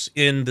sports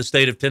in the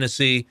state of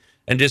Tennessee.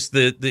 And just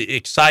the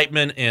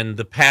excitement and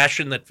the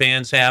passion that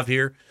fans have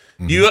here.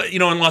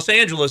 Mm-hmm. In Los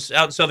Angeles,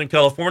 out in Southern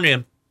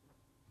California,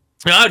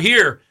 out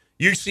here,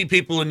 you see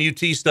people in UT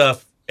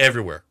stuff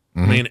everywhere.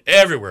 Mm-hmm. I mean,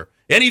 everywhere.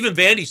 And even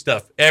Vandy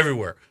stuff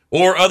everywhere.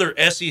 Or other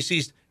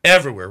SECs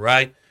everywhere,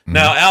 right? Mm-hmm.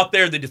 Now, out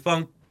there, the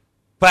defunct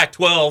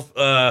Pac-12,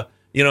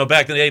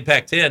 back in the day,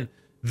 Pac-10,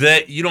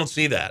 that you don't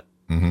see that.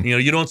 Mm-hmm.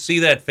 You don't see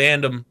that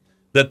fandom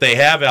that they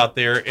have out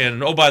there.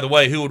 And, oh, by the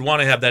way, who would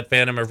want to have that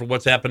fandom over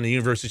what's happened to the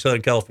University of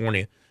Southern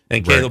California?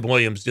 And Caleb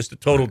Williams, just a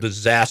total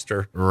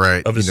disaster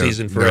of a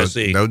season for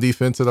SC. No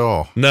defense at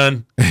all.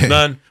 None.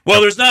 Well,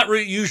 there's not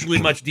usually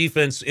much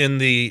defense in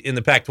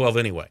the Pac-12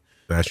 anyway.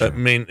 That's true. I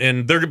mean,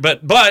 and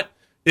but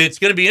it's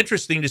going to be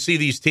interesting to see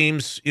these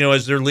teams,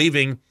 as they're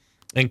leaving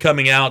and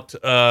coming out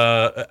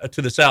to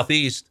the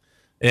southeast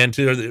and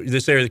to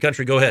this area of the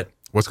country. Go ahead.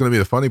 What's going to be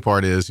the funny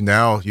part is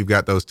now you've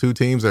got those 2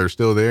 teams that are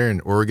still there in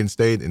Oregon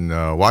State and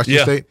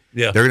Washington State.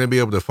 Yeah. They're going to be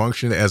able to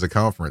function as a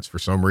conference for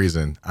some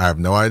reason. I have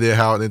no idea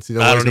how the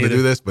NCAA is going to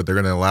do this, but they're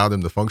going to allow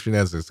them to function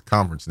as a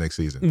conference next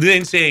season. The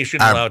NCAA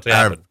shouldn't allow it to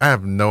happen. I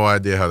have no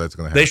idea how that's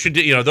going to happen. They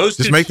should, those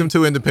just make them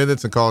 2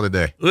 independents and call it a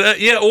day.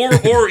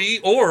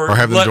 Or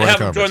have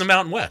them join the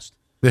Mountain West.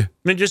 Yeah. I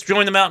mean, just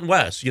join the Mountain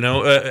West,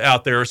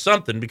 out there or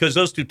something, because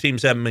those 2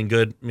 teams haven't been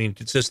good. I mean,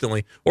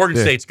 consistently. Oregon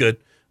State's good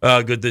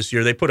this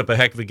year. They put up a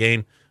heck of a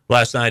game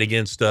last night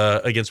against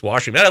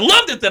Washington. And I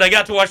loved it that I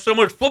got to watch so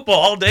much football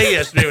all day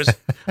yesterday.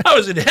 I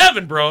was in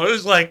heaven, bro. It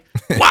was like,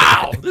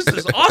 wow, this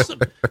is awesome.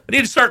 I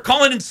need to start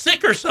calling in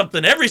sick or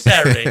something every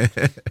Saturday.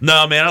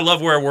 No, man, I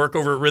love where I work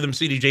over at Rhythm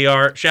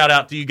CDJR. Shout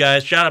out to you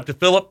guys. Shout out to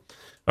Philip,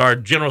 our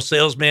general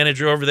sales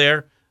manager over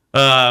there.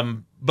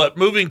 But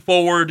moving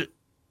forward,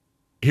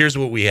 here's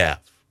what we have.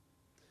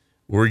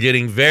 We're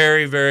getting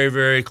very, very,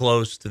 very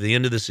close to the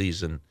end of the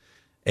season,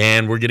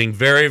 and we're getting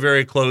very,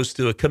 very close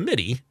to a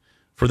committee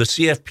for the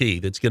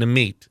CFP that's going to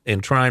meet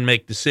and try and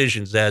make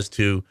decisions as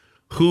to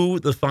who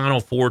the final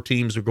 4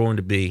 teams are going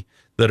to be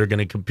that are going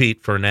to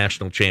compete for a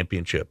national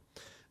championship.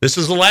 This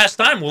is the last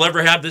time we'll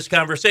ever have this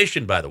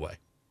conversation, by the way,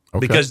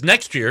 because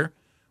next year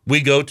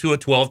we go to a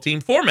 12-team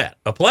format,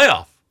 a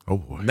playoff. Oh,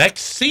 boy.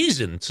 Next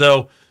season.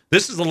 So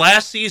this is the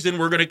last season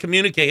we're going to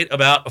communicate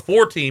about a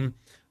 4-team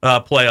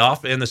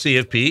playoff and the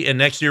CFP, and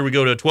next year we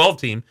go to a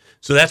 12-team.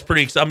 So that's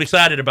I'm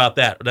excited about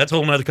that. That's a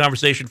whole other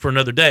conversation for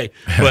another day.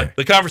 But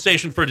the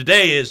conversation for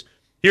today is,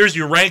 here's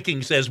your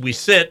rankings as we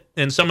sit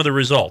and some of the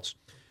results.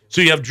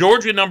 So you have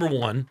Georgia number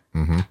 1.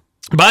 Mm-hmm.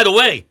 By the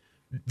way,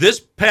 this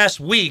past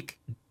week,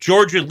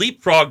 Georgia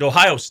leapfrogged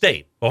Ohio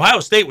State.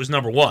 Ohio State was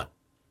number 1,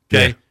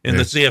 okay, in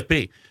the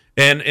CFP.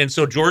 And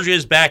so Georgia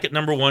is back at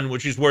number 1,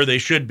 which is where they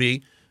should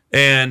be.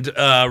 And,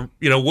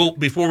 we'll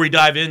before we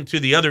dive into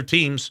the other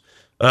teams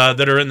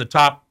that are in the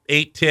top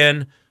 8,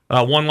 10,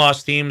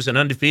 one-loss teams and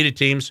undefeated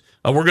teams,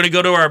 we're going to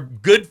go to our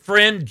good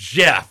friend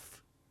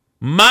Jeff.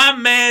 My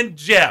man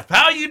Jeff.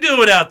 How you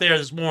doing out there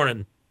this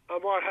morning?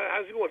 I'm all right.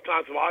 How's it going,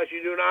 Tonjes?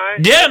 You doing all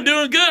right? Yeah, I'm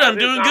doing good. I'm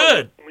doing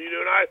good. You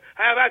doing all right?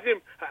 How about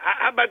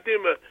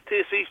them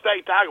Tennessee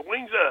State Tiger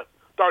Wings up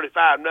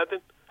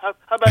 35-0? How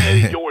about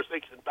Eddie George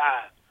 6-5?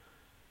 I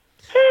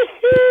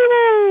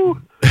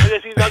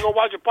guess he's not gonna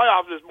watch the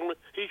playoffs this morning.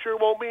 He sure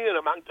won't be in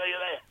them. I can tell you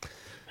that.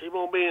 He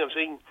won't be in them. So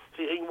he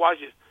can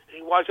watch it. He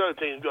can watch other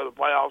teams go to the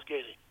playoffs,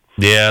 can't he?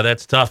 Yeah,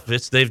 that's tough.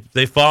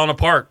 They've fallen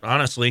apart.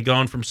 Honestly,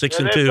 going from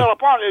 6-2. They fell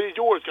apart. Eddie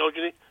George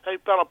coaching. They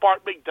fell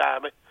apart big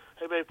time.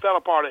 They fell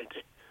apart, ain't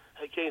they?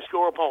 They can't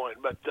score a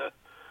point. But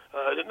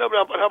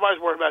nobody's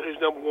worried about who's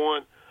number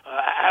 1.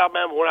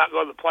 Alabama will not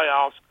go to the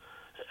playoffs.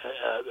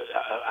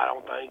 I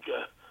don't think.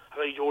 I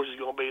think Georgia is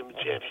going to be in the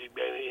championship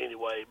game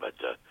anyway. But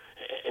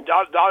and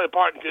Dolly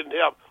Parton couldn't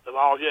help the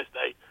balls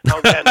yesterday. I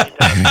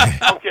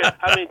don't care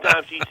how many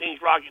times she sings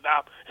Rocky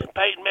Top. And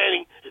Peyton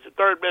Manning is the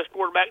 3rd best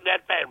quarterback in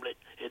that family.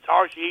 It's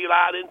Archie,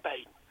 Eli, and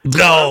Peyton.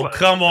 No,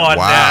 come on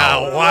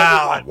now.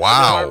 Wow.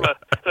 Eli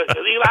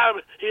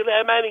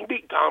Manning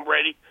beat Tom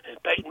Brady,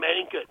 and Peyton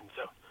Manning couldn't.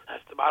 So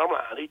that's the bottom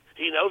line.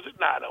 He knows it,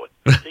 and I know it.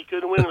 He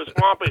couldn't win in the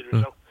swamp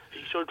either. So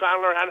he's sort of trying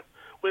to learn how to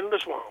win in the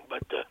swamp.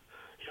 But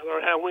he'll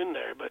learn how to win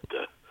there. But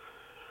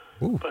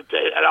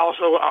and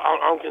also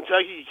on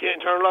Kentucky, you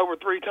can't turn it over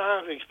 3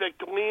 times and expect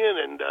to win.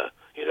 And the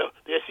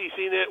SEC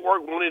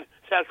network wanted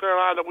South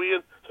Carolina to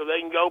win so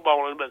they can go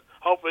bowling. But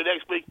hopefully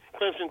next week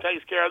Clemson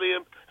takes care of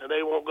them and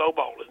they won't go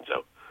bowling.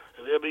 So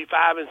they'll be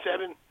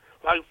 5-7,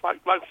 like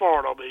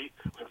Florida will be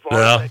when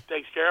Florida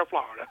takes care of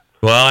Florida.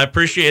 Well, I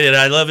appreciate it.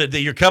 I love it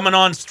that you're coming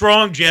on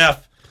strong,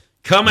 Jeff.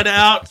 Coming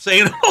out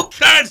saying all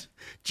kinds.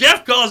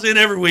 Jeff calls in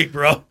every week,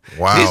 bro.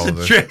 Wow,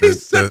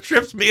 that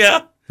trips me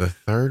out. The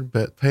 3rd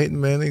best.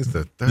 Peyton Manning's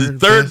the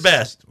third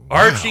best. Wow.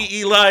 Archie,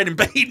 Eli, and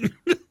Peyton.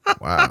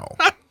 Wow.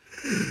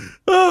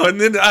 Oh, and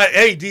then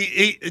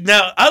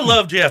now I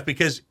love Jeff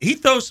because he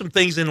throws some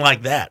things in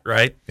like that,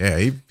 right? Yeah,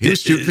 he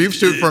was shooting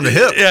from the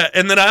hip. Yeah,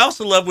 and then I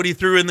also love what he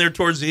threw in there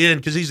towards the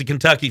end because he's a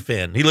Kentucky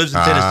fan. He lives in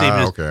Tennessee,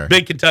 but he's a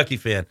big Kentucky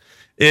fan.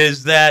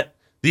 Is that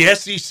the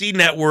SEC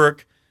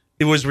network?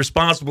 It was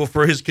responsible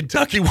for his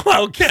Kentucky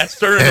Wildcats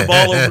turning the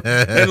ball over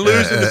and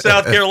losing to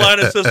South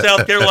Carolina, so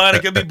South Carolina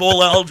could be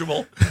bowl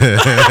eligible.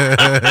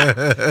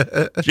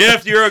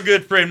 Jeff, you're a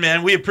good friend,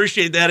 man. We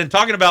appreciate that. And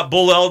talking about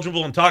bowl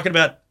eligible and talking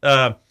about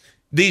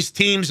these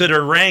teams that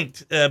are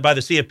ranked by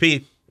the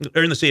CFP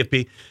or in the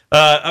CFP,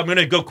 I'm going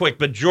to go quick.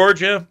 But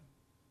Georgia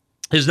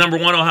is number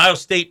 1, Ohio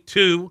State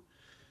 2,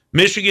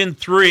 Michigan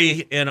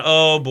 3, and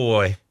oh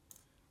boy,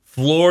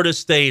 Florida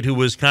State, who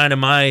was kind of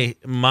my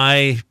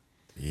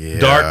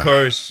dark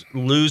horse,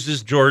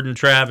 loses Jordan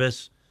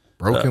Travis.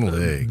 Broken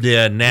leg.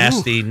 Yeah,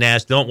 nasty.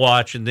 Don't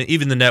watch. And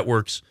even the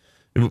networks,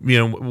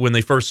 when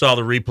they first saw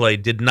the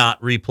replay, did not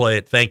replay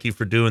it. Thank you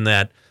for doing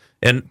that.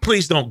 And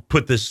please don't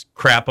put this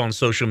crap on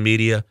social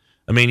media.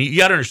 I mean, you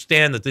got to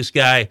understand that this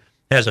guy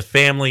has a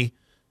family,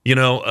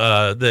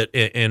 that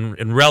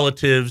and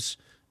relatives,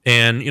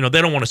 and they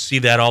don't want to see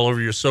that all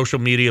over your social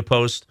media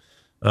post.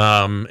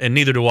 And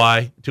neither do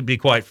I, to be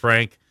quite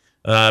frank,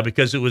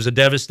 because it was a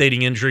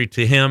devastating injury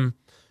to him.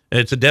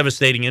 It's a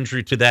devastating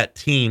injury to that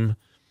team.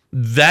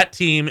 That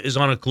team is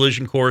on a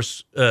collision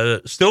course,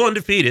 still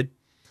undefeated,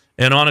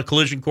 and on a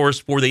collision course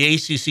for the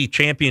ACC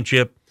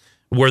championship,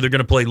 where they're going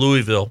to play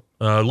Louisville.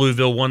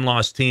 Louisville,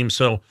 1-loss team.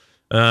 So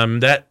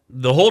that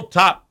the whole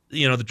top,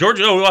 the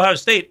Georgia, Ohio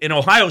State, and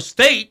Ohio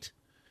State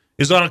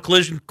is on a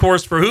collision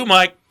course for who,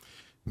 Mike?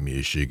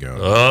 Michigan.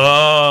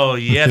 Oh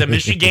yeah, the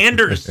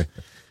Michiganders.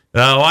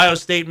 Ohio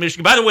State,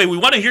 Michigan. By the way, we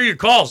want to hear your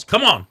calls.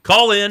 Come on,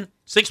 call in.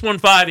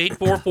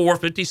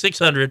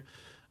 615-844-5600.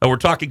 We're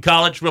talking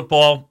college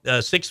football.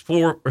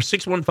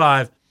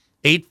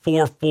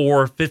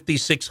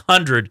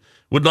 615-844-5600.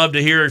 Would love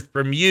to hear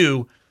from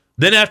you.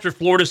 Then after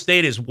Florida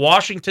State is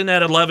Washington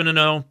at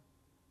 11-0.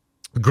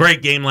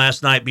 Great game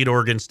last night. Beat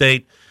Oregon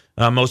State.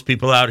 Most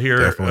people out here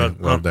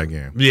definitely loved that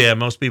game. Yeah,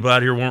 most people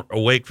out here weren't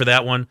awake for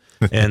that one.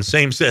 And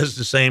same says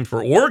the same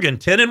for Oregon.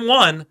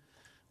 10-1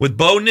 with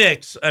Bo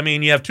Nix. I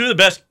mean, you have 2 of the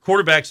best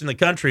quarterbacks in the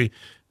country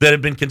that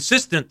have been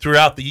consistent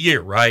throughout the year,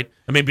 right?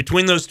 I mean,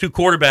 between those 2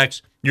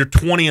 quarterbacks, you're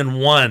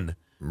 20-1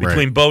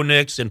 between Bo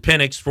Nix and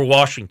Penix for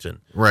Washington.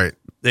 Right.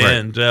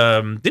 And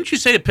didn't you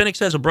say that Penix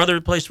has a brother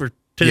that plays for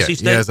Tennessee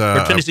State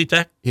or Tennessee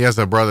Tech? He has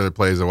a brother that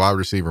plays a wide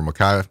receiver,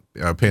 Mekhi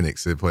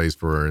Penix, that plays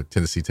for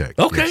Tennessee Tech.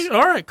 Okay, yes.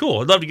 All right,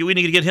 cool. We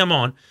need to get him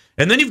on.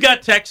 And then you've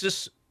got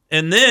Texas,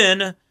 and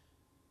then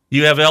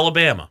you have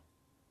Alabama,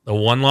 a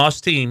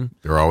one-loss team.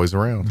 They're always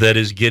around. That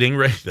is getting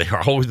ready. They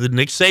are always the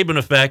Nick Saban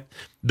effect.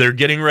 They're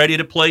getting ready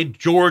to play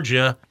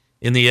Georgia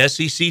in the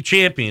SEC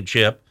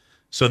championship.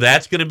 So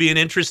that's going to be an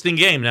interesting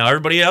game. Now,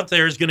 everybody out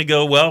there is going to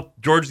go, well,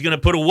 Georgia's going to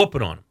put a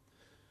whooping on them.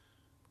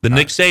 The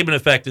Nick Saban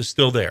effect is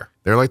still there.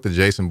 They're like the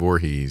Jason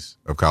Voorhees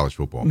of college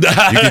football. You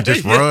can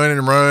just run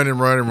and run and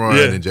run and run,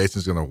 and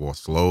Jason's going to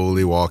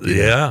slowly walk in.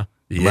 Yeah.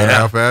 No matter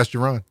how fast you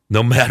run.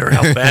 No matter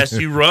how fast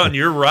you run,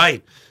 you're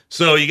right.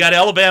 So you got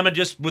Alabama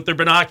just with their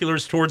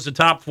binoculars towards the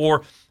top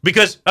 4.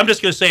 Because I'm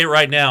just going to say it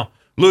right now,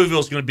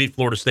 Louisville's going to beat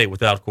Florida State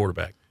without a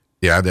quarterback.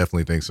 Yeah, I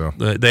definitely think so.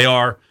 They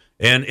are.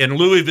 And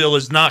Louisville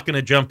is not going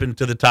to jump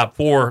into the top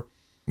 4,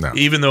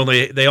 even though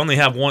they only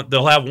have one.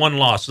 They'll have one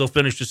loss. They'll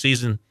finish the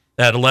season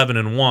at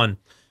 11-1.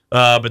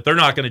 But they're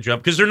not going to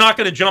jump because they're not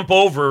going to jump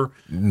over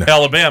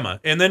Alabama.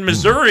 And then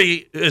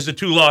Missouri is a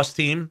 2-loss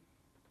team.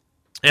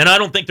 And I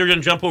don't think they're going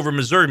to jump over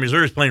Missouri.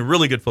 Missouri's playing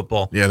really good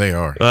football. Yeah, they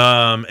are.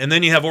 And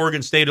then you have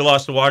Oregon State who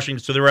lost to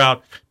Washington, so they're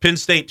out. Penn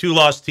State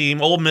 2-loss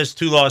team, Ole Miss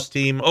 2-loss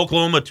team,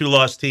 Oklahoma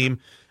 2-loss team.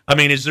 I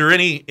mean, is there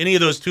any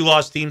of those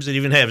 2-loss teams that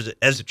even have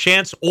as a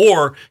chance?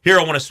 Or here,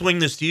 I want to swing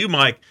this to you,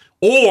 Mike.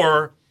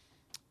 Or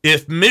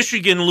if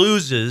Michigan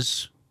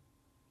loses,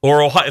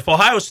 or if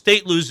Ohio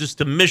State loses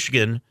to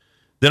Michigan,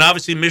 then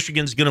obviously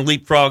Michigan's going to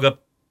leapfrog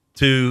up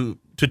to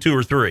 2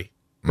 or 3,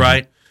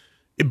 right?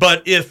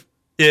 But if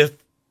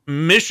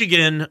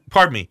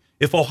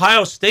if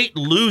Ohio State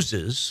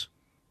loses,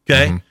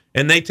 and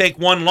they take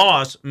one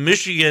loss,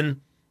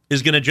 Michigan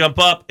is going to jump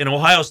up and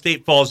Ohio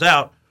State falls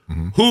out.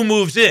 Who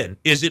moves in?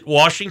 Is it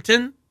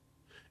Washington?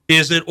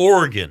 Is it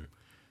Oregon?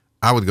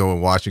 I would go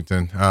with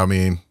Washington. I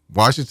mean,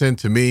 Washington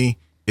to me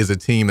is a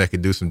team that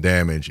could do some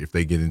damage if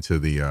they get into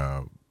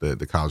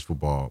the college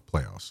football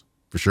playoffs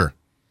for sure.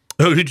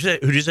 Who'd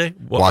you say?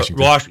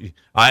 Washington. Washington.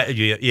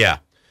 Yeah.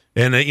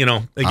 And again,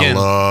 I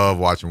love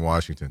watching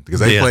Washington because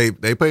they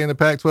play in the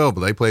Pac-12,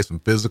 but they play some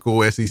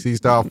physical SEC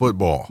style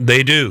football.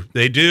 They do.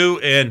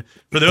 And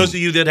for those of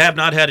you that have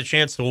not had a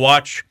chance to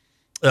watch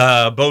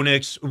Bo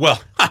Nix,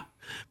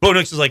 Bo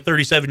Nix is like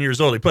 37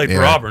 years old. He played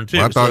for Auburn too.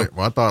 Well,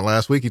 I thought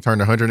last week he turned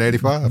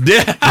 185.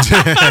 Yeah,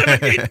 I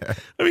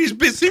mean,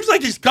 it seems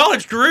like his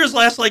college careers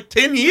last like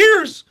 10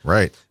 years.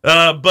 Right.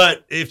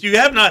 But if you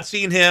have not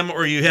seen him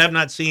or you have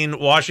not seen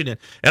Washington,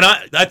 and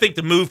I think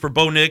the move for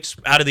Bo Nix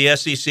out of the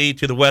SEC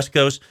to the West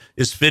Coast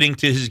is fitting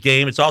to his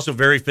game. It's also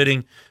very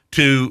fitting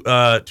to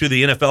the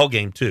NFL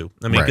game too.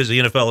 I mean, because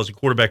the NFL is a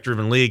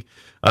quarterback-driven league.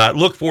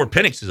 Look forward.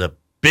 Penix is a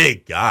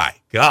big guy.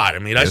 God, I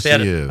mean, I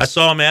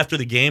saw him after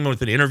the game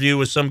with an interview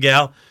with some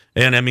gal,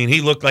 and I mean,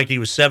 he looked like he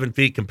was 7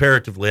 feet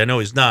comparatively. I know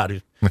he's not.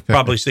 He's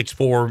probably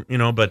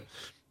 6'4",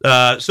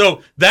 but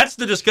so that's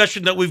the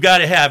discussion that we've got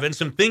to have, and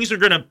some things are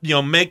going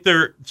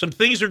to, some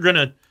things are going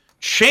to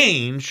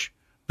change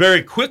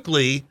very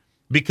quickly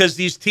because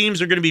these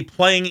teams are going to be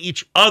playing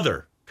each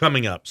other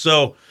coming up.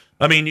 So,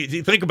 I mean,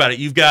 you think about it.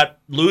 You've got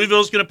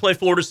Louisville's going to play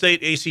Florida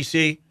State,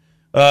 ACC,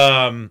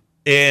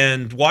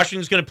 and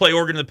Washington's going to play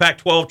Oregon in the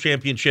Pac-12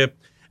 championship.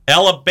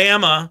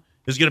 Alabama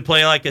is going to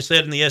play, like I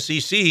said, in the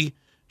SEC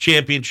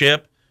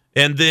championship.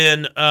 And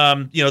then,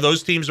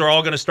 those teams are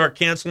all going to start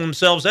canceling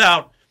themselves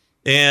out.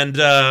 And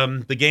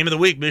the game of the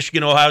week,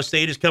 Michigan-Ohio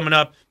State is coming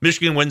up.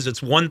 Michigan wins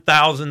its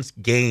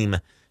 1,000th game.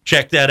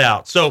 Check that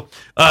out. So,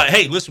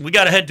 hey, listen, we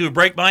got to head to a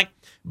break, Mike.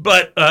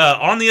 But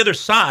on the other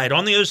side,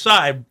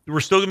 we're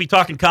still going to be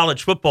talking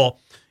college football.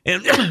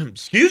 And,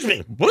 excuse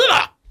me,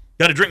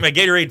 got to drink my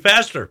Gatorade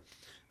faster.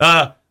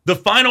 The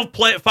Final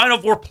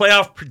Four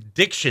playoff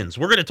predictions.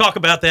 We're going to talk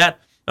about that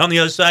on the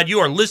other side. You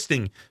are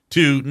listening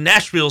to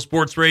Nashville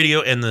Sports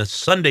Radio and the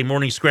Sunday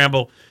Morning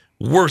Scramble.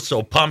 We're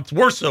so pumped.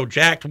 We're so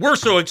jacked. We're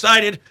so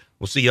excited.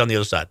 We'll see you on the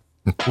other side.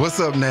 What's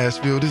up,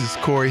 Nashville? This is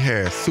Cory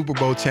Harris, Super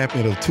Bowl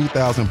champion of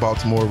 2000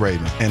 Baltimore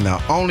Ravens. And the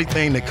only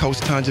thing that Coach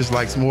Tonjes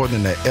likes more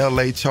than the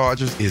LA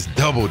Chargers is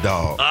Double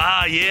Dog.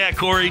 Ah, yeah,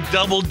 Cory,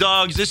 Double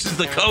Dogs. This is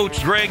the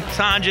coach, Greg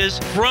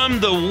Tonjes,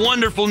 from the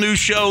wonderful new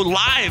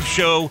live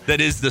show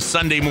that is the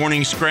Sunday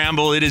Morning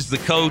Scramble. It is the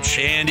coach,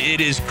 and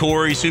it is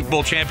Cory, Super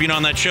Bowl champion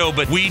on that show.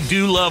 But we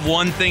do love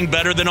one thing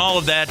better than all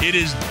of that. It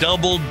is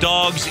Double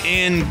Dogs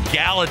in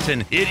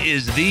Gallatin. It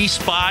is the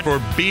spot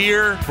for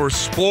beer, for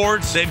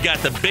sports. They've got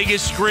the biggest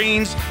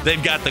screens,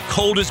 they've got the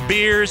coldest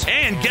beers,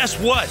 and guess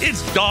what?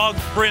 It's dog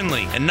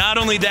friendly. And not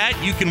only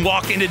that, you can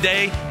walk in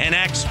today and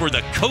ask for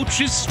the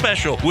coach's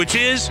special, which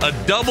is a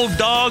double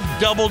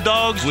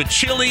dogs with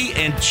chili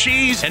and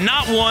cheese, and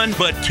not one,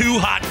 but 2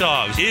 hot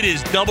dogs. It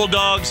is Double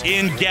Dogs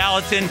in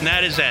Gallatin, and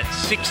that is at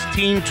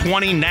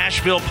 1620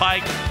 Nashville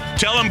Pike.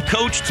 Tell them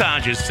Coach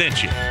Tonjes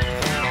sent you.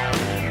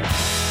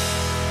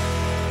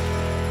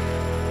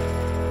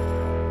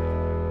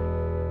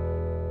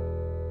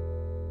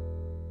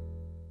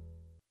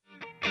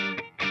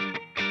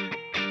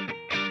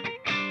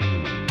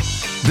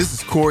 This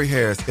is Cory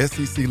Harris,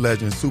 SEC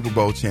legend, Super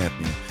Bowl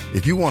champion.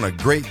 If you want a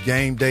great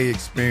game day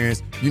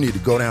experience, you need to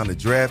go down to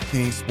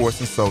DraftKings Sports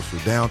and Social,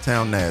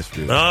 downtown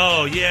Nashville.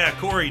 Oh, yeah,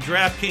 Cory,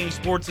 DraftKings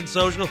Sports and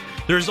Social.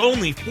 There's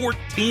only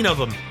 14 of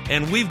them,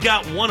 and we've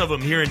got one of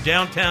them here in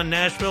downtown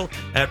Nashville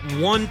at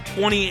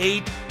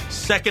 128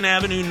 2nd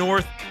Avenue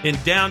North in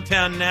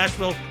downtown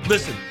Nashville.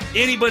 Listen,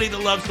 anybody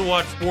that loves to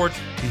watch sports,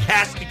 he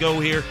has to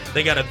go here.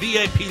 They got a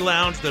VIP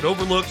lounge that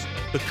overlooks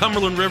the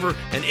Cumberland River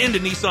and into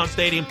Nissan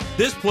Stadium.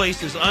 This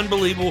place is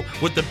unbelievable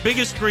with the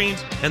biggest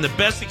screens and the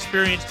best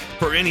experience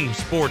for any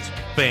sports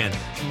fan.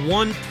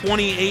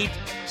 128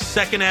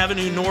 2nd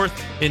Avenue North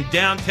in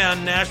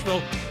downtown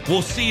Nashville.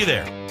 We'll see you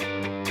there.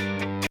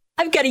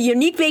 I've got a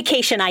unique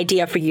vacation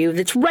idea for you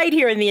that's right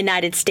here in the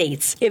United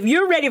States. If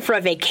you're ready for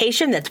a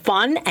vacation that's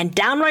fun and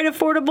downright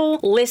affordable,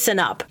 listen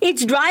up.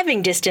 It's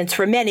driving distance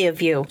for many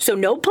of you, so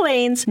no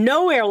planes,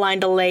 no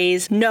airline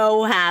delays,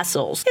 no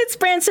hassles. It's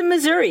Branson,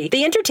 Missouri,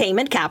 the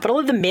entertainment capital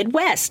of the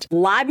Midwest.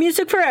 Live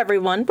music for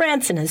everyone.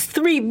 Branson has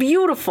 3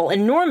 beautiful,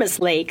 enormous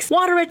lakes,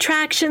 water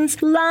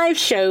attractions, live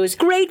shows,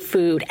 great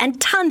food,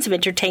 and tons of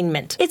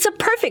entertainment. It's a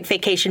perfect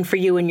vacation for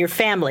you and your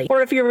family,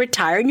 or if you're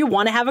retired and you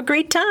want to have a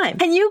great time.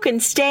 And you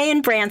can stay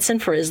in Branson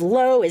for as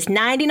low as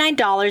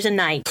 $99 a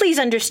night. Please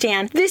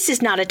understand, this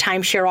is not a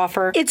timeshare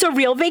offer. It's a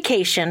real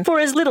vacation for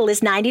as little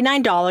as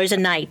 $99 a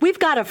night. We've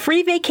got a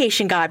free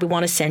vacation guide we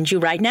want to send you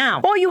right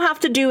now. All you have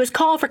to do is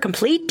call for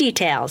complete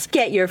details.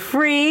 Get your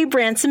free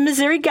Branson,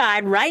 Missouri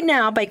guide right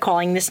now by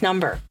calling this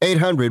number.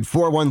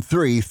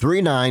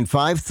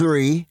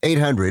 800-413-3953.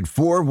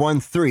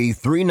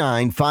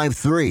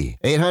 800-413-3953.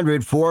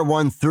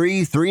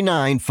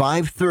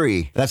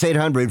 800-413-3953. That's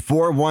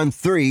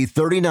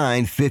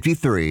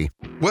 800-413-3953.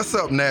 What's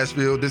up,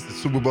 Nashville? This is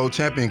Super Bowl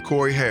champion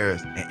Cory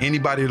Harris. And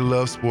anybody that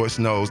loves sports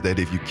knows that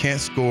if you can't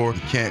score,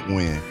 you can't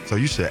win. So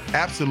you should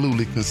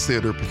absolutely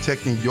consider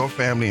protecting your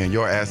family and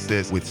your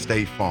assets with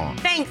State Farm.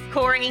 Thanks,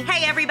 Cory.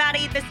 Hey,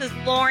 everybody. This is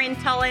Lauren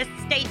Tullis,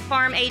 State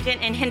Farm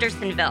agent in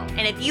Hendersonville.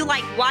 And if you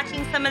like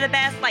watching some of the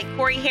best, like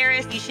Cory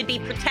Harris, you should be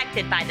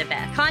protected by the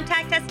best.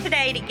 Contact us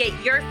today to get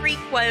your free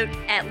quote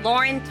at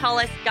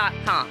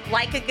laurentullis.com.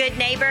 Like a good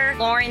neighbor,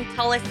 Lauren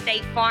Tullis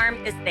State Farm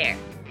is there.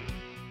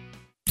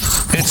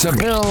 It's a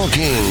Bill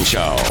King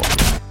Show.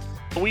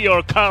 We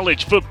are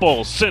college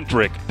football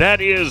centric. That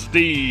is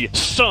the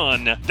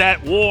sun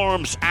that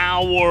warms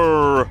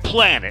our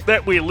planet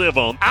that we live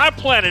on. Our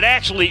planet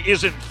actually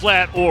isn't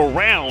flat or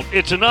round.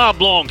 It's an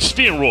oblong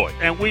spheroid.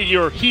 And we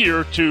are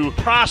here to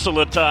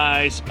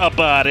proselytize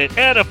about it,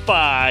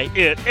 edify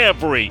it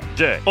every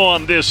day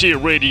on this here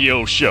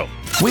radio show.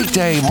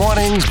 Weekday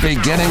mornings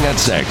beginning at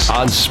 6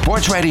 on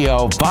Sports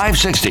Radio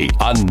 560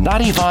 on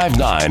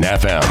 95.9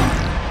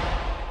 FM.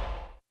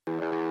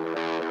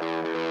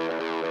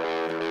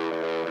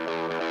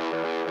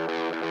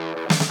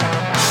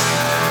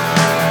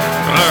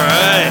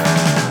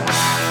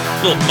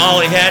 Little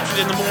Molly Hatchet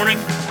in the morning,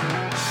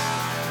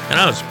 and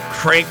I was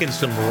cranking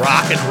some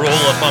rock and roll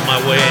up on my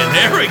way in.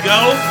 There we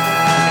go.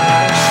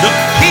 The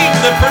king,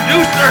 the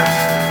producer,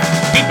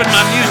 keeping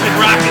my music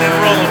rocking and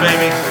rolling,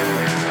 baby.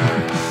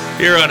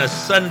 Here on a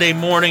Sunday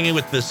morning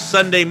with the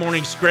Sunday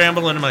Morning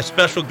Scramble and my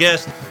special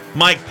guest,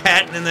 Mike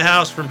Patton, in the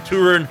house from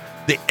touring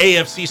the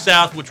AFC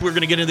South, which we're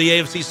going to get into the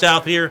AFC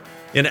South here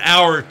in an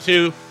hour or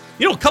two.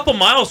 You know, a couple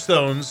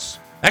milestones.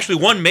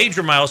 Actually, one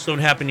major milestone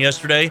happened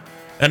yesterday,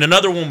 and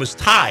another one was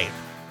tied.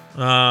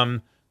 The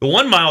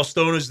one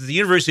milestone is that the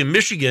University of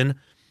Michigan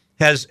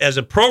has, as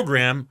a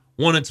program,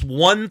 won its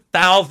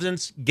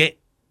 1,000th game.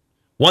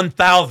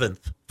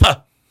 1,000th.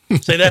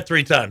 Say that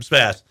 3 times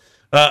fast.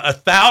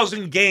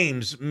 1,000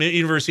 games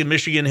University of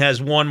Michigan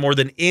has won more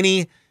than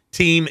any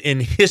team in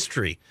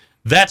history.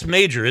 That's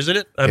major, isn't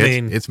it?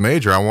 It's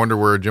major. I wonder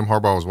where Jim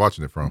Harbaugh was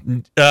watching it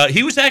from.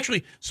 He was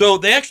actually, so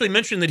they actually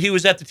mentioned that he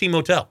was at the team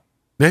hotel.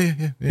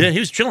 Yeah, he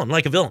was chilling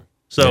like a villain.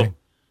 So,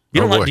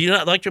 yeah. Do you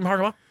not like Jim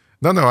Harbaugh?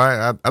 No,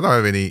 I don't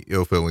have any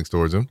ill feelings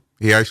towards him.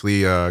 He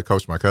actually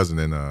coached my cousin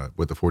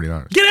with the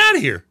 49ers. Get out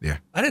of here. Yeah.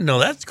 I didn't know.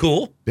 That's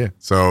cool. Yeah.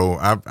 So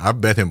I've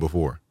bet him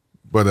before.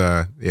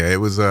 But it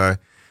was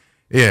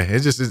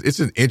it's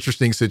an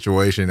interesting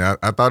situation.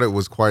 I thought it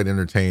was quite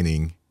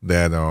entertaining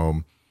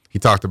that he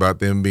talked about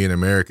them being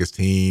America's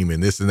team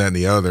and this and that and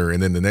the other,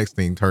 and then the next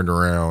thing turned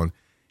around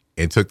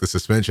and took the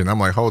suspension. I'm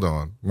like, hold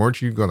on,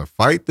 weren't you going to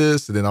fight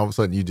this? And then all of a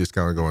sudden you just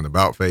kind of go in the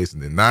bout face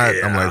and then not.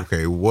 Yeah. I'm like,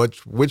 okay,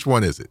 which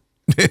one is it?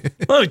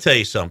 Let me tell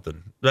you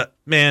something.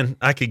 Man,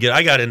 I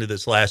got into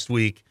this last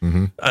week.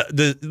 Mm-hmm.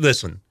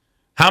 Listen,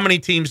 how many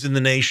teams in the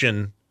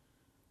nation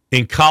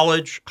in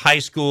college, high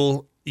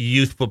school,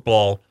 youth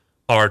football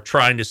are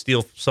trying to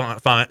steal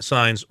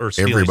signs or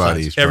steal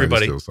Everybody's signs?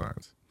 Everybody. Trying to steal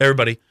signs.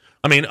 Everybody.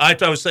 I mean, I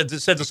said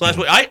this last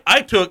week.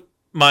 I took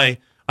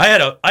I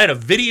had a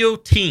video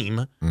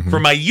team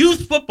for my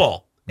youth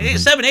football,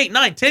 7, 8,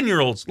 9,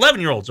 10-year-olds,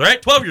 11-year-olds, all right,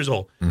 12 years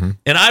old. Mm-hmm.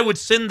 And I would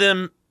send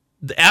them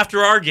after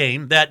our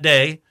game that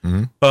day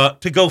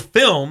to go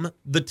film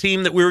the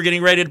team that we were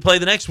getting ready to play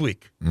the next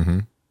week. Mm-hmm.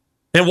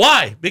 And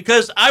why?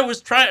 Because I'm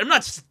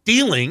not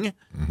stealing.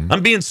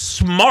 I'm being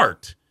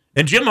smart.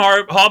 And Jim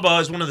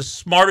Harbaugh is one of the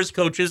smartest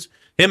coaches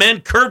Him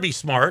and Kirby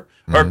Smart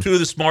are two of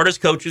the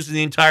smartest coaches in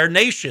the entire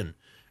nation.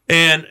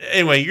 And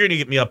anyway, you're going to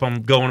get me up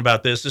on going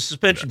about this. The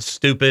suspension's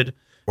stupid.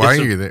 Well, I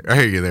hear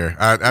you there.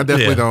 I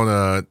definitely don't.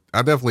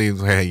 I definitely,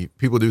 hey,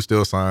 people do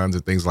steal signs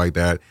and things like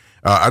that.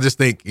 I just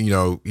think,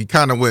 he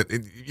kind of went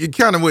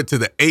to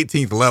the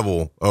 18th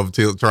level of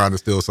trying to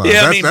steal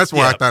signs. That's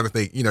why I kind of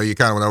think, you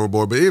kind of went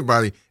overboard. But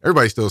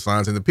everybody steals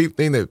signs. And the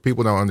thing that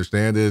people don't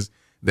understand is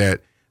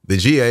that the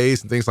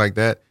GAs and things like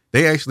that,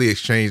 they actually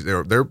exchange.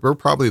 They're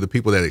probably the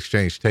people that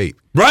exchange tape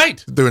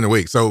right during the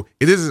week. So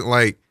it isn't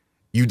like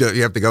you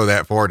have to go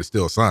that far to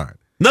steal a sign.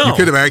 No, you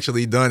could have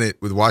actually done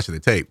it with watching the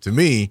tape. To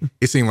me,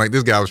 it seemed like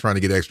this guy was trying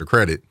to get extra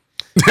credit.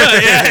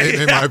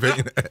 In my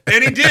opinion.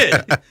 And he did.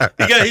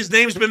 His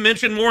name's been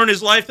mentioned more in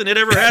his life than it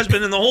ever has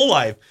been in the whole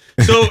life.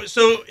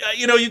 So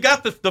you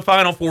got the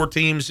final four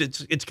teams.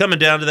 It's coming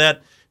down to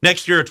that.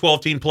 Next year, a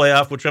 12-team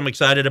playoff, which I'm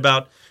excited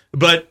about.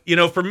 But,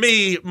 for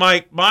me,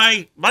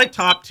 my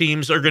top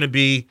teams are going to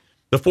be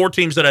the four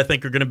teams that I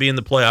think are going to be in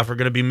the playoff are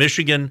going to be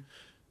Michigan,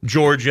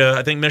 Georgia.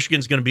 I think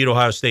Michigan's going to beat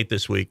Ohio State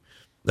this week.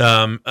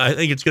 I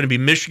think it's going to be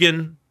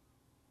Michigan,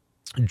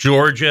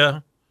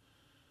 Georgia,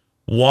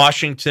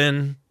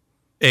 Washington,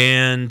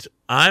 and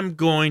I'm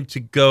going to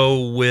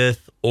go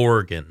with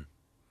Oregon.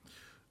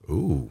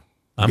 Ooh.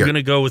 I'm going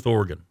to go with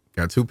Oregon.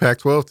 Got two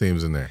Pac-12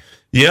 teams in there.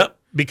 Yep,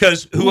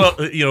 because who else,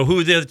 who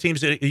are the other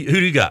teams? Who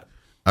do you got?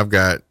 I've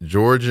got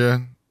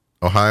Georgia,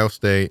 Ohio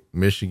State,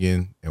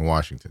 Michigan, and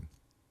Washington.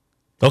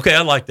 Okay,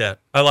 I like that.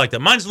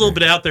 Mine's a little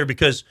bit out there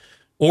because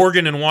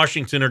Oregon and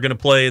Washington are going to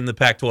play in the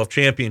Pac-12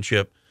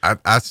 championship.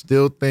 I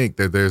still think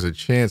that there's a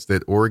chance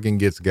that Oregon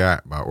gets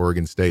got by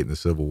Oregon State in the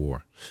Civil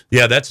War.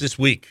 Yeah, that's this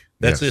week.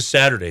 That's this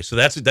Saturday. So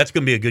that's going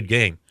to be a good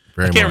game.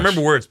 I can't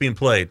remember where it's being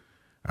played.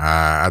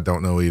 I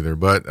don't know either.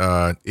 But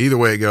either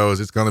way it goes,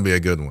 it's going to be a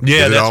good one.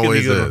 Yeah, it that's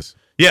always gonna be a good is.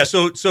 One. Yeah,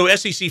 so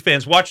SEC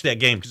fans, watch that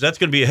game because that's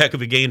going to be a heck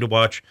of a game to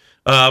watch.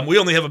 We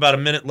only have about a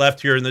minute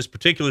left here in this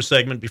particular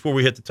segment before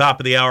we hit the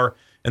top of the hour,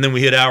 and then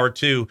we hit hour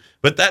two.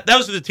 But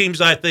those are the teams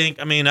I think.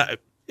 I mean,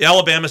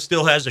 Alabama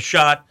still has a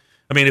shot.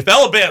 I mean, if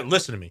Alabama,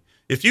 listen to me,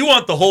 if you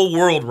want the whole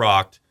world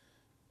rocked,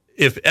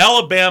 if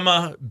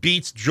Alabama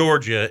beats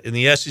Georgia in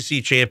the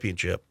SEC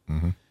championship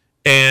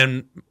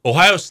and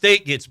Ohio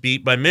State gets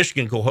beat by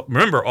Michigan,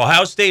 remember,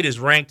 Ohio State is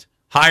ranked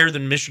higher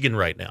than Michigan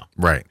right now.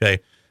 Right.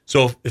 Okay.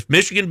 So if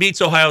Michigan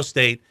beats Ohio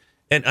State,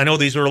 and I know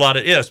these are a lot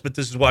of ifs, but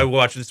this is why we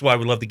watch. This is why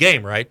we love the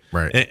game, right?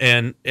 Right.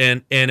 And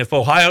if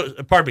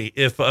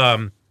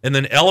and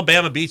then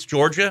Alabama beats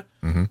Georgia,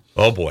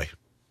 oh boy.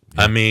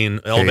 I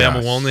mean, Alabama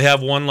will only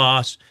have one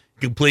loss,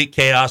 complete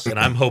chaos, and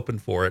I'm hoping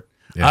for it.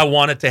 Yeah. I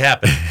want it to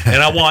happen,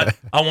 and I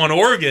want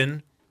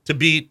Oregon to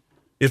beat.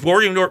 If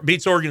Oregon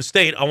beats Oregon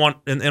State, I want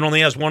and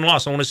only has one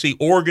loss. I want to see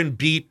Oregon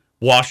beat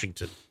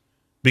Washington,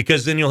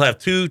 because then you'll have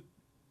two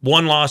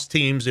one-loss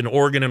teams in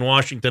Oregon and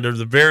Washington that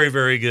are very,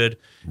 very good,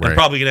 and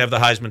probably going to have the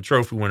Heisman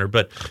Trophy winner.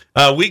 But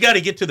we got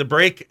to get to the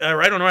break.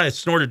 I don't know. I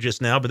snorted just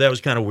now, but that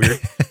was kind of weird.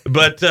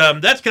 But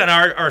that's kind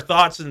of our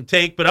thoughts and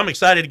take. But I'm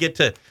excited to get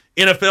to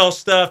NFL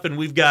stuff, and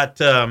we've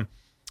got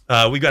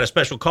a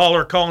special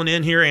caller calling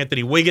in here,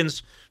 Anthony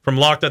Wiggins from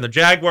Locked on the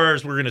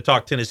Jaguars. We're going to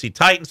talk Tennessee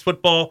Titans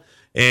football.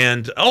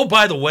 And, oh,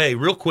 by the way,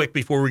 real quick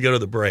before we go to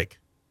the break,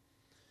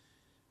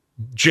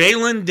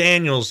 Jalen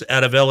Daniels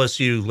out of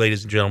LSU,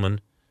 ladies and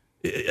gentlemen,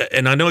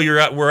 and I know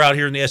we're out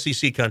here in the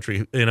SEC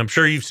country, and I'm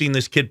sure you've seen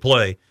this kid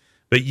play,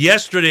 but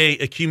yesterday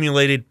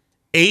accumulated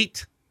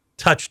 8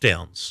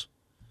 touchdowns.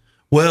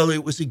 Well,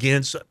 it was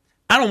against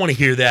 – I don't want to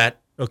hear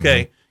that,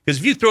 okay? Because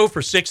if you throw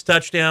for 6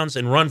 touchdowns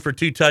and run for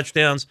 2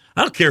 touchdowns,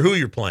 I don't care who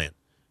you're playing.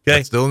 Okay,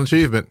 that's still an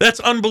achievement. That's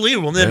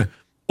unbelievable. And then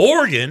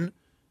Oregon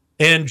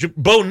and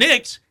Bo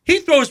Nix, he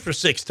throws for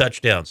 6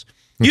 touchdowns.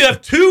 You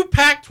have 2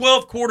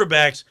 Pac-12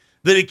 quarterbacks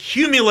that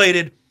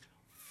accumulated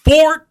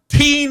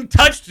 14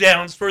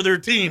 touchdowns for their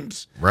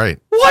teams. Right.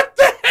 What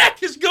the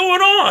heck is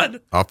going on?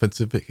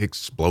 Offensive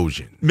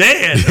explosion.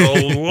 Man,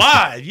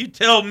 alive. You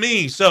tell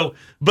me. So,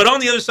 but on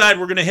the other side,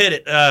 we're going to hit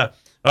it.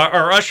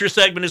 Our Usher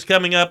segment is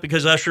coming up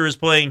because Usher is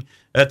playing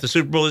at the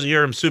Super Bowl this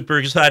year. I'm super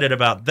excited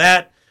about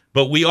that.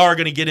 But we are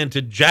going to get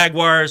into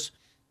Jaguars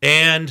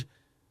and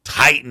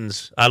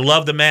Titans. I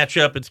love the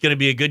matchup. It's going to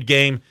be a good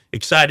game.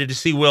 Excited to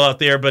see Will out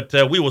there. But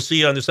we will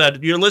see you on the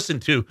side. You're listening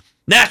to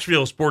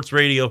Nashville Sports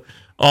Radio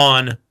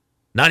on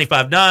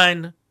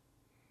 95.9,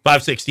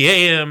 560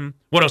 AM,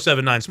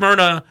 107.9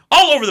 Smyrna,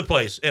 all over the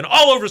place and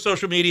all over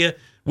social media.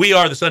 We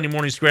are the Sunday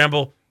Morning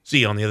Scramble. See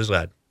you on the other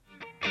side.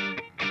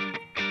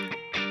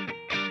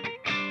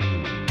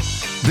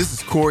 This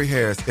is Cory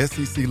Harris,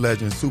 SEC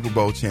legend, Super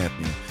Bowl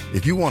champion.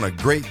 If you want a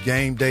great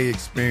game day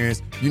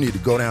experience, you need to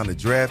go down to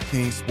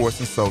DraftKings Sports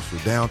and Social,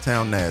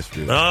 downtown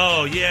Nashville.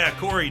 Oh, yeah,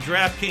 Cory,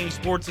 DraftKings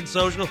Sports and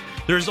Social.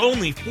 There's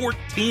only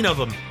 14 of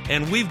them,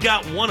 and we've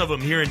got one of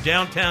them here in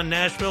downtown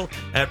Nashville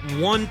at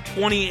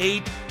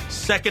 128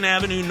 2nd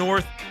Avenue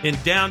North in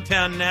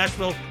downtown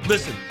Nashville.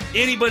 Listen,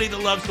 anybody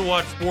that loves to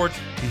watch sports,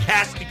 he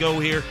has to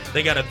go here.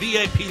 They got a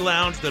VIP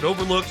lounge that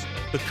overlooks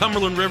the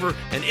Cumberland River,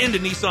 and into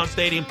Nissan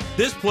Stadium.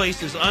 This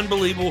place is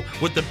unbelievable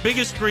with the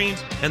biggest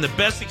screens and the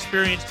best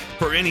experience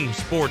for any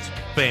sports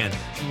fan.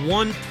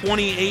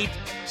 128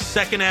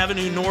 2nd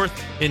Avenue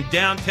North in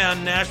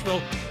downtown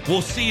Nashville.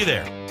 We'll see you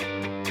there.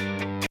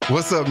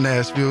 What's up,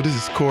 Nashville? This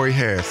is Cory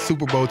Harris,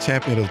 Super Bowl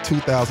champion of the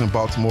 2000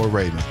 Baltimore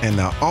Ravens. And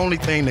the only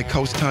thing that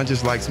Coach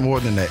Tonjes likes more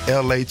than the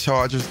LA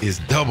Chargers is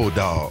Double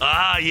Dog.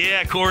 Ah,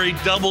 yeah, Cory,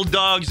 Double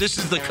Dogs. This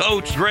is the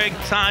coach, Greg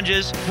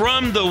Tonjes,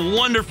 from the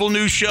wonderful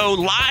new show,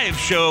 live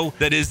show,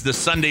 that is the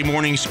Sunday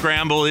Morning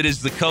Scramble. It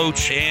is the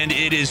coach, and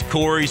it is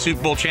Cory,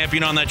 Super Bowl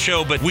champion on that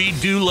show. But we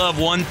do love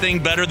one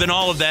thing better than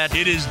all of that.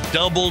 It is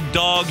Double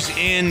Dogs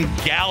in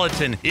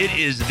Gallatin. It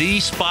is the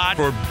spot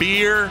for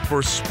beer,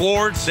 for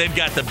sports. They've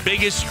got the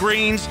biggest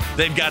screens,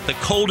 they've got the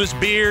coldest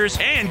beers,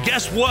 and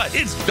guess what?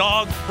 It's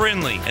dog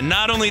friendly. And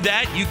not only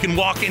that, you can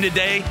walk in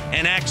today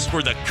and ask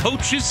for the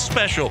coach's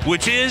special,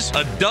 which is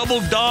a double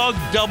dogs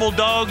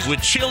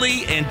with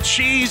chili and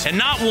cheese, and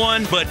not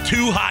one, but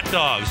 2 hot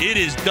dogs. It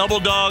is Double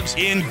Dogs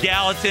in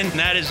Gallatin, and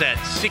that is at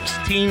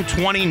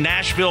 1620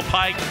 Nashville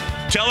Pike.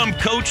 Tell them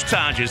Coach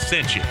Tonjes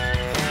sent you.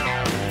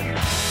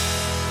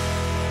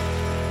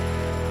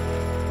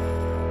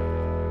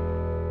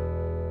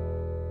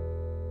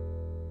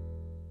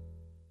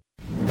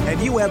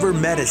 Have you ever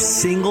met a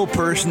single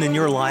person in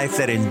your life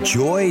that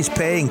enjoys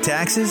paying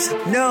taxes?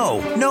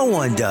 No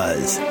one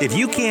does. If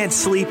you can't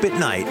sleep at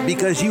night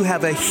because you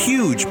have a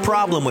huge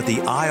problem with the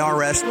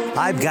IRS,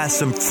 I've got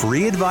some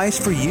free advice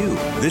for you.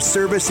 This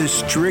service is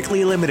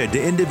strictly limited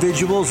to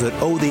individuals that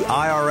owe the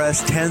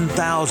IRS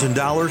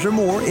 $10,000 or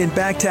more in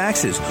back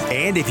taxes.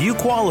 And if you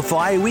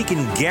qualify, we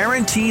can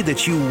guarantee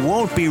that you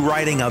won't be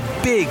writing a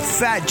big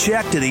fat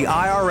check to the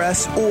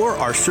IRS, or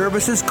our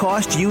services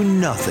cost you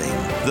nothing.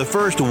 The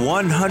first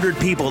 100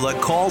 people that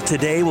call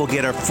today will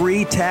get a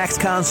free tax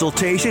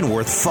consultation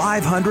worth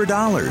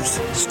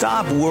 $500.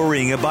 Stop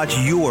worrying about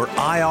your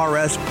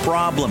IRS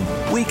problem.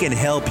 We can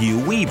help you,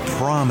 we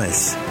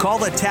promise. Call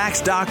the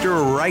tax doctor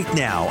right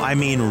now. I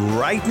mean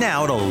right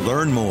now, to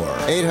learn more.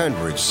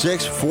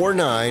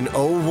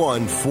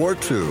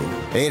 800-649-0142.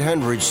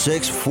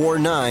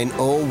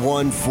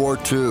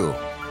 800-649-0142.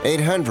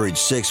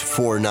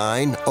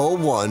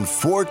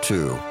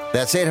 800-649-0142.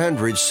 That's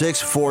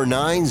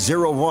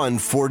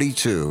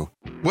 800-649-0142.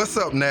 What's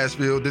up,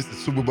 Nashville? This is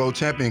Super Bowl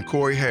champion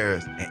Cory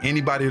Harris. And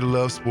anybody that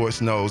loves sports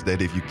knows that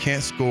if you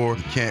can't score,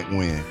 you can't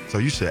win. So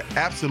you should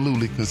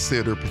absolutely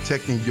consider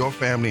protecting your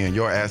family and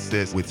your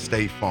assets with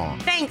State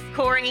Farm. Thanks,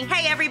 Cory.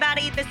 Hey,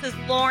 everybody. This is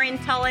Lauren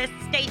Tullis,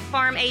 State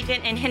Farm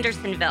agent in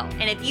Hendersonville.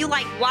 And if you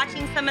like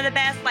watching some of the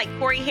best, like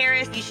Cory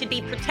Harris, you should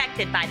be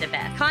protected by the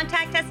best.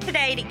 Contact us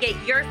today to get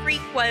your free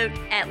quote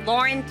at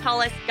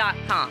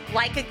laurentullis.com.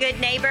 Like a good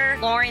neighbor,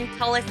 Lauren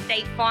Tullis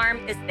State Farm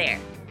is there.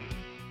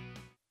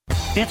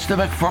 It's the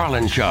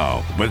McFarland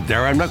Show with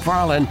Darren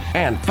McFarland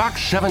and Fox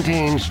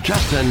 17's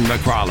Justin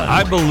McFarland.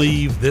 I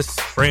believe this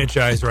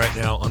franchise right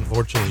now,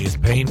 unfortunately, is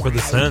paying for the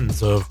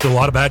sins of a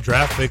lot of bad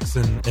draft picks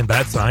and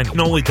bad signings. You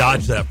can only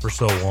dodge that for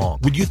so long.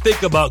 When you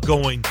think about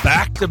going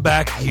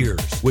back-to-back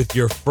years with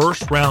your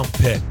first-round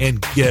pick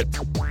and get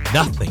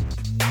nothing,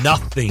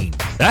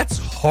 that's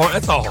hard.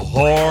 That's a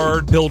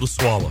hard pill to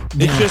swallow.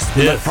 It just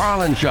is. The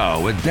McFarland Show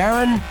with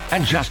Darren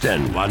and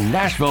Justin on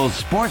Nashville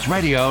Sports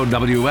Radio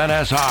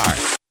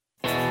WNSR.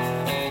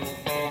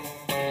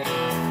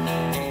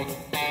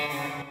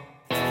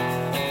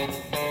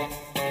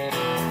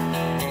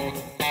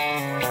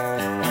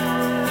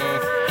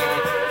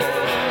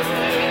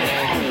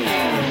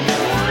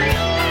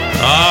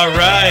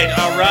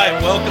 All right.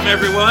 Welcome,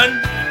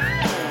 everyone.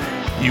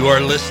 You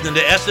are listening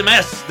to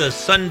SMS, the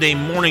Sunday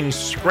Morning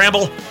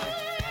Scramble,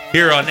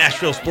 here on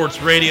Nashville Sports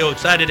Radio.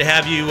 Excited to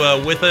have you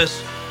with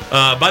us.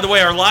 By the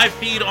way, our live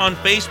feed on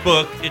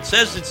Facebook, it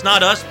says it's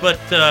not us, but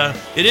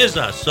it is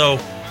us. So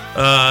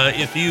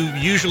if you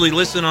usually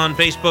listen on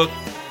Facebook,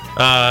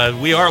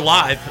 we are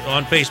live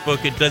on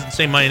Facebook. It doesn't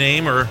say my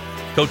name or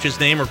Coach's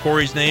name or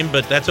Cory's name,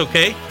 but that's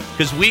okay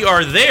because we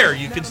are there.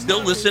 You can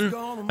still listen.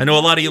 I know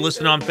a lot of you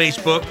listen on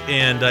Facebook,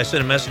 and I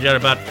sent a message out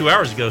about 2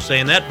 hours ago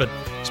saying that. But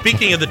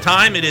speaking of the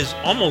time, it is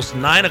almost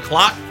 9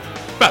 o'clock,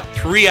 about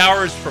 3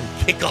 hours from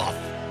kickoff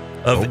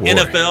of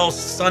NFL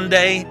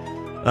Sunday.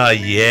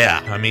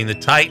 I mean, the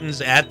Titans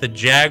at the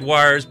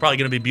Jaguars, probably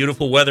going to be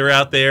beautiful weather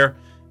out there.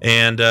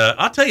 And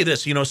I'll tell you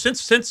this,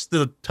 since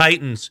the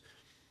Titans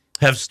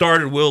have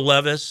started Will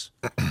Levis,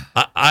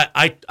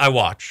 I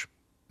watch.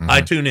 Mm-hmm.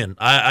 I tune in.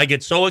 I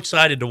get so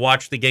excited to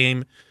watch the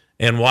game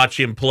and watch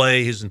him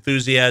play, his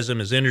enthusiasm,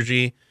 his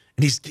energy.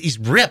 And he's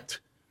ripped.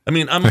 I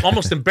mean, I'm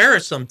almost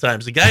embarrassed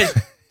sometimes. The guy's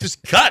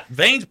just cut,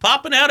 veins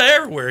popping out of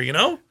everywhere,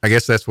 I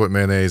guess that's what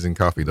mayonnaise and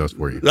coffee does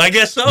for you. I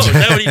guess so. Is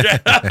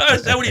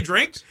that what he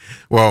drinks?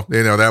 Well,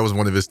 that was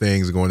one of his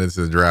things going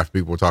into the draft.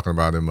 People were talking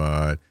about him.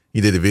 He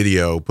did a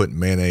video putting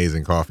mayonnaise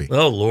in coffee.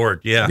 Oh,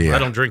 Lord, yeah. I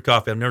don't drink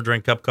coffee. I've never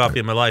drank a cup of coffee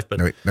in my life. But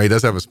no, he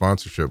does have a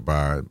sponsorship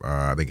by,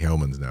 I think,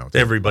 Hellman's now. Too,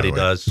 everybody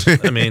does.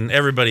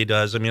 Everybody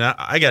does.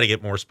 I got to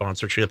get more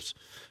sponsorships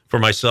for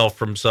myself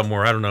from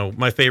somewhere. I don't know.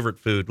 My favorite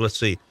food, let's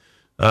see.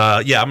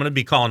 I'm going to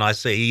be calling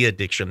acai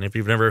addiction. If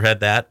you've never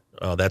had that,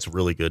 that's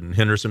really good in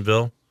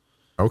Hendersonville.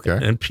 Okay.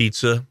 And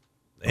pizza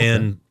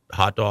and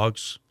hot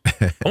dogs.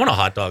 I want a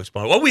hot dog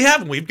spot. Well, we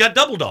have them. We've got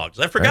Double Dogs.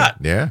 I forgot.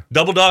 Yeah.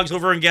 Double Dogs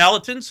over in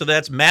Gallatin. So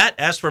that's Matt.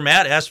 Ask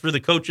for the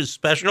coach's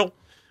special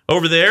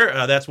over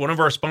there. That's one of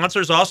our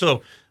sponsors.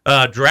 Also,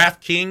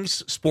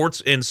 DraftKings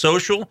Sports and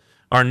Social,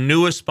 our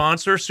newest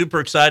sponsor. Super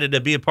excited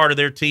to be a part of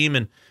their team.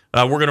 And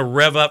we're going to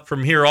rev up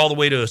from here all the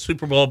way to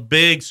a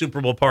big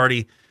Super Bowl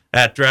party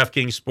at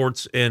DraftKings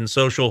Sports and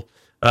Social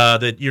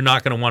that you're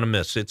not going to want to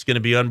miss. It's going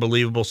to be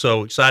unbelievable.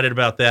 So excited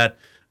about that.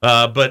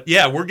 But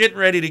yeah, we're getting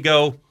ready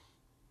to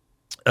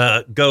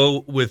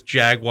go with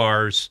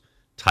Jaguars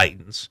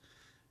Titans.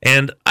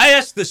 And I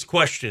asked this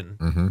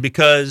question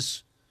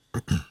because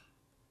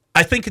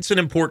I think it's an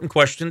important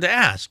question to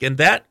ask. And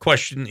that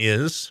question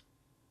is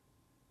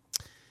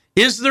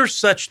there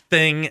such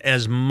thing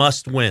as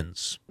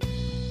must-wins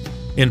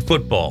in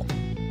football?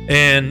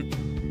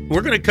 And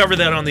we're going to cover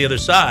that on the other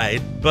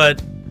side.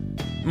 But,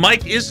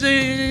 Mike, is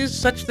there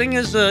such thing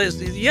as a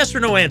yes or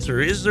no answer?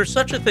 Is there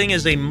such a thing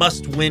as a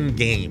must-win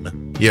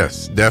game?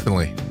 Yes,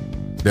 definitely.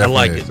 I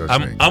like it.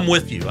 I'm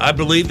with you. I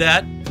believe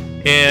that.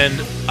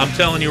 And I'm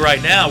telling you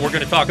right now, we're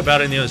going to talk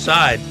about it on the other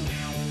side.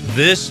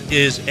 This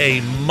is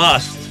a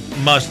must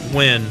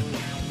win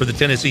for the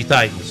Tennessee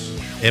Titans.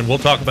 And we'll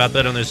talk about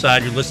that on the other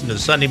side. You're listening to the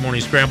Sunday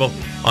Morning Scramble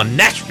on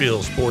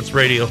Nashville Sports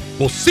Radio.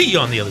 We'll see you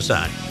on the other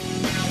side.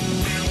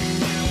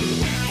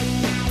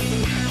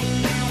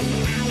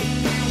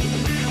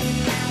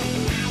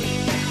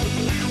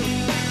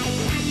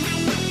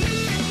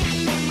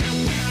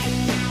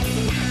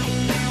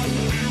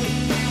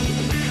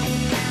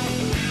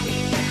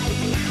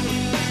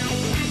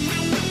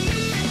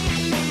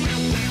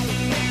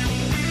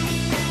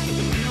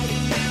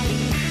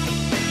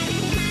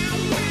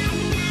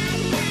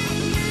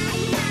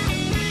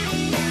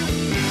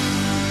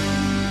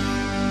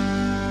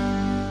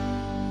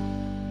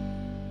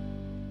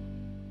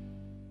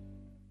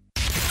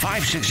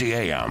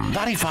 AM,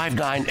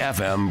 95.9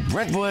 FM,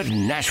 Brentwood,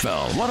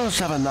 Nashville,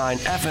 107.9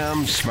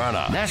 FM,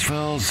 Smyrna,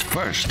 Nashville's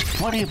first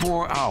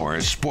 24-hour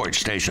sports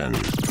station.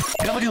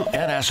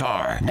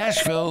 WNSR,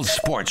 Nashville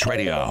Sports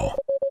Radio.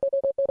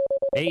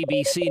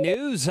 ABC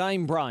News,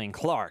 I'm Brian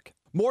Clark.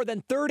 More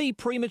than 30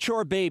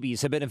 premature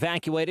babies have been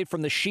evacuated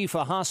from the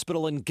Shifa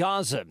Hospital in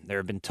Gaza. There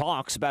have been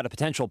talks about a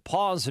potential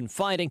pause in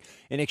fighting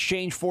in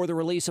exchange for the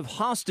release of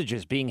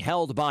hostages being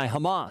held by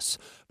Hamas.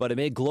 But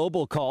amid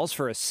global calls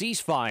for a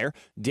ceasefire,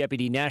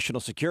 Deputy National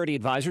Security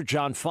Advisor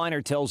John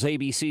Feiner tells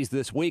ABC's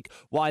This Week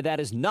why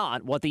that is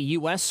not what the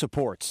U.S.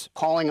 supports.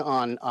 Calling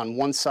on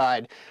one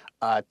side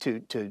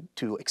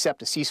to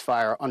accept a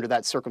ceasefire under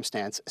that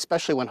circumstance,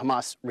 especially when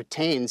Hamas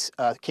retains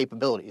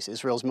capabilities.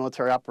 Israel's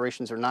military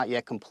operations are not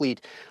yet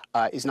complete,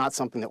 is not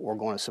something that we're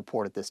going to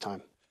support at this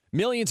time.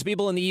 Millions of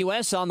people in the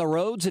U.S. on the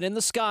roads and in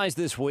the skies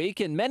this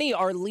week, and many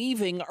are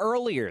leaving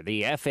earlier.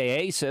 The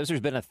FAA says there's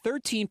been a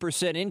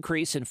 13%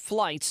 increase in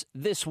flights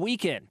this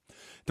weekend.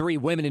 3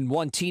 women and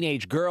 1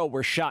 teenage girl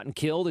were shot and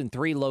killed in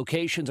 3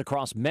 locations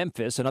across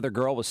Memphis. Another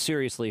girl was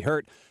seriously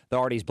hurt.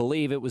 Authorities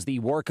believe it was the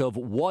work of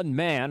one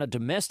man, a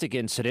domestic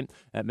incident.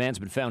 That man's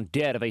been found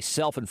dead of a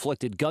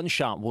self-inflicted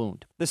gunshot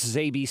wound. This is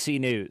ABC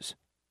News.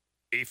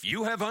 If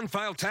you have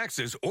unfiled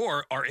taxes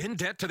or are in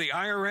debt to the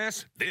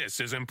IRS,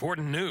 this is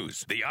important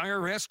news. The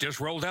IRS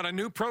just rolled out a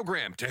new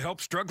program to help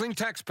struggling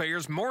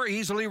taxpayers more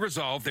easily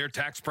resolve their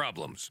tax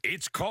problems.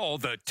 It's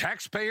called the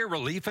Taxpayer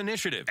Relief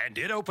Initiative, and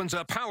it opens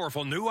up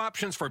powerful new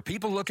options for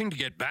people looking to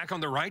get back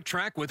on the right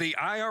track with the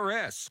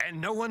IRS.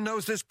 And no one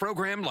knows this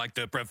program like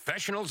the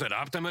professionals at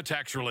Optima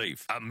Tax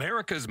Relief,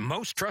 America's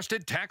most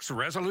trusted tax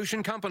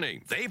resolution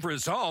company. They've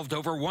resolved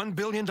over $1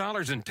 billion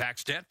in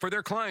tax debt for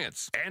their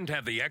clients and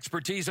have the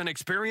expertise and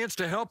experience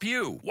to help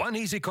you. One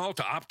easy call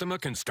to Optima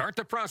can start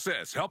the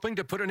process, helping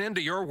to put an end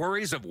to your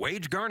worries of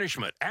wage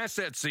garnishment,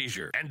 asset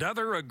seizure, and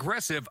other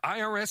aggressive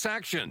IRS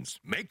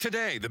actions. Make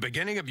today the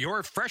beginning of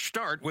your fresh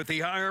start with the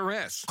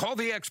IRS. Call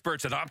the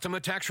experts at Optima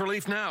Tax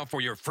Relief now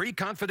for your free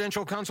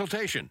confidential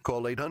consultation.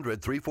 Call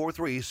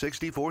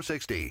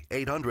 800-343-6460.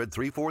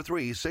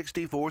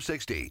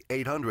 800-343-6460.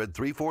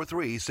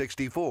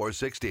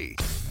 800-343-6460.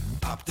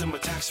 Optima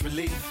Tax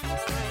Relief.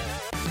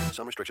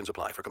 Some restrictions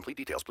apply. For complete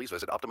details, please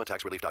visit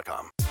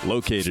OptimaTaxRelief.com.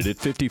 Located at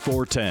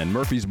 5410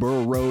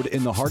 Murfreesboro Road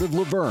in the heart of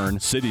Laverne,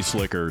 City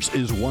Slickers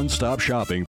is one-stop shopping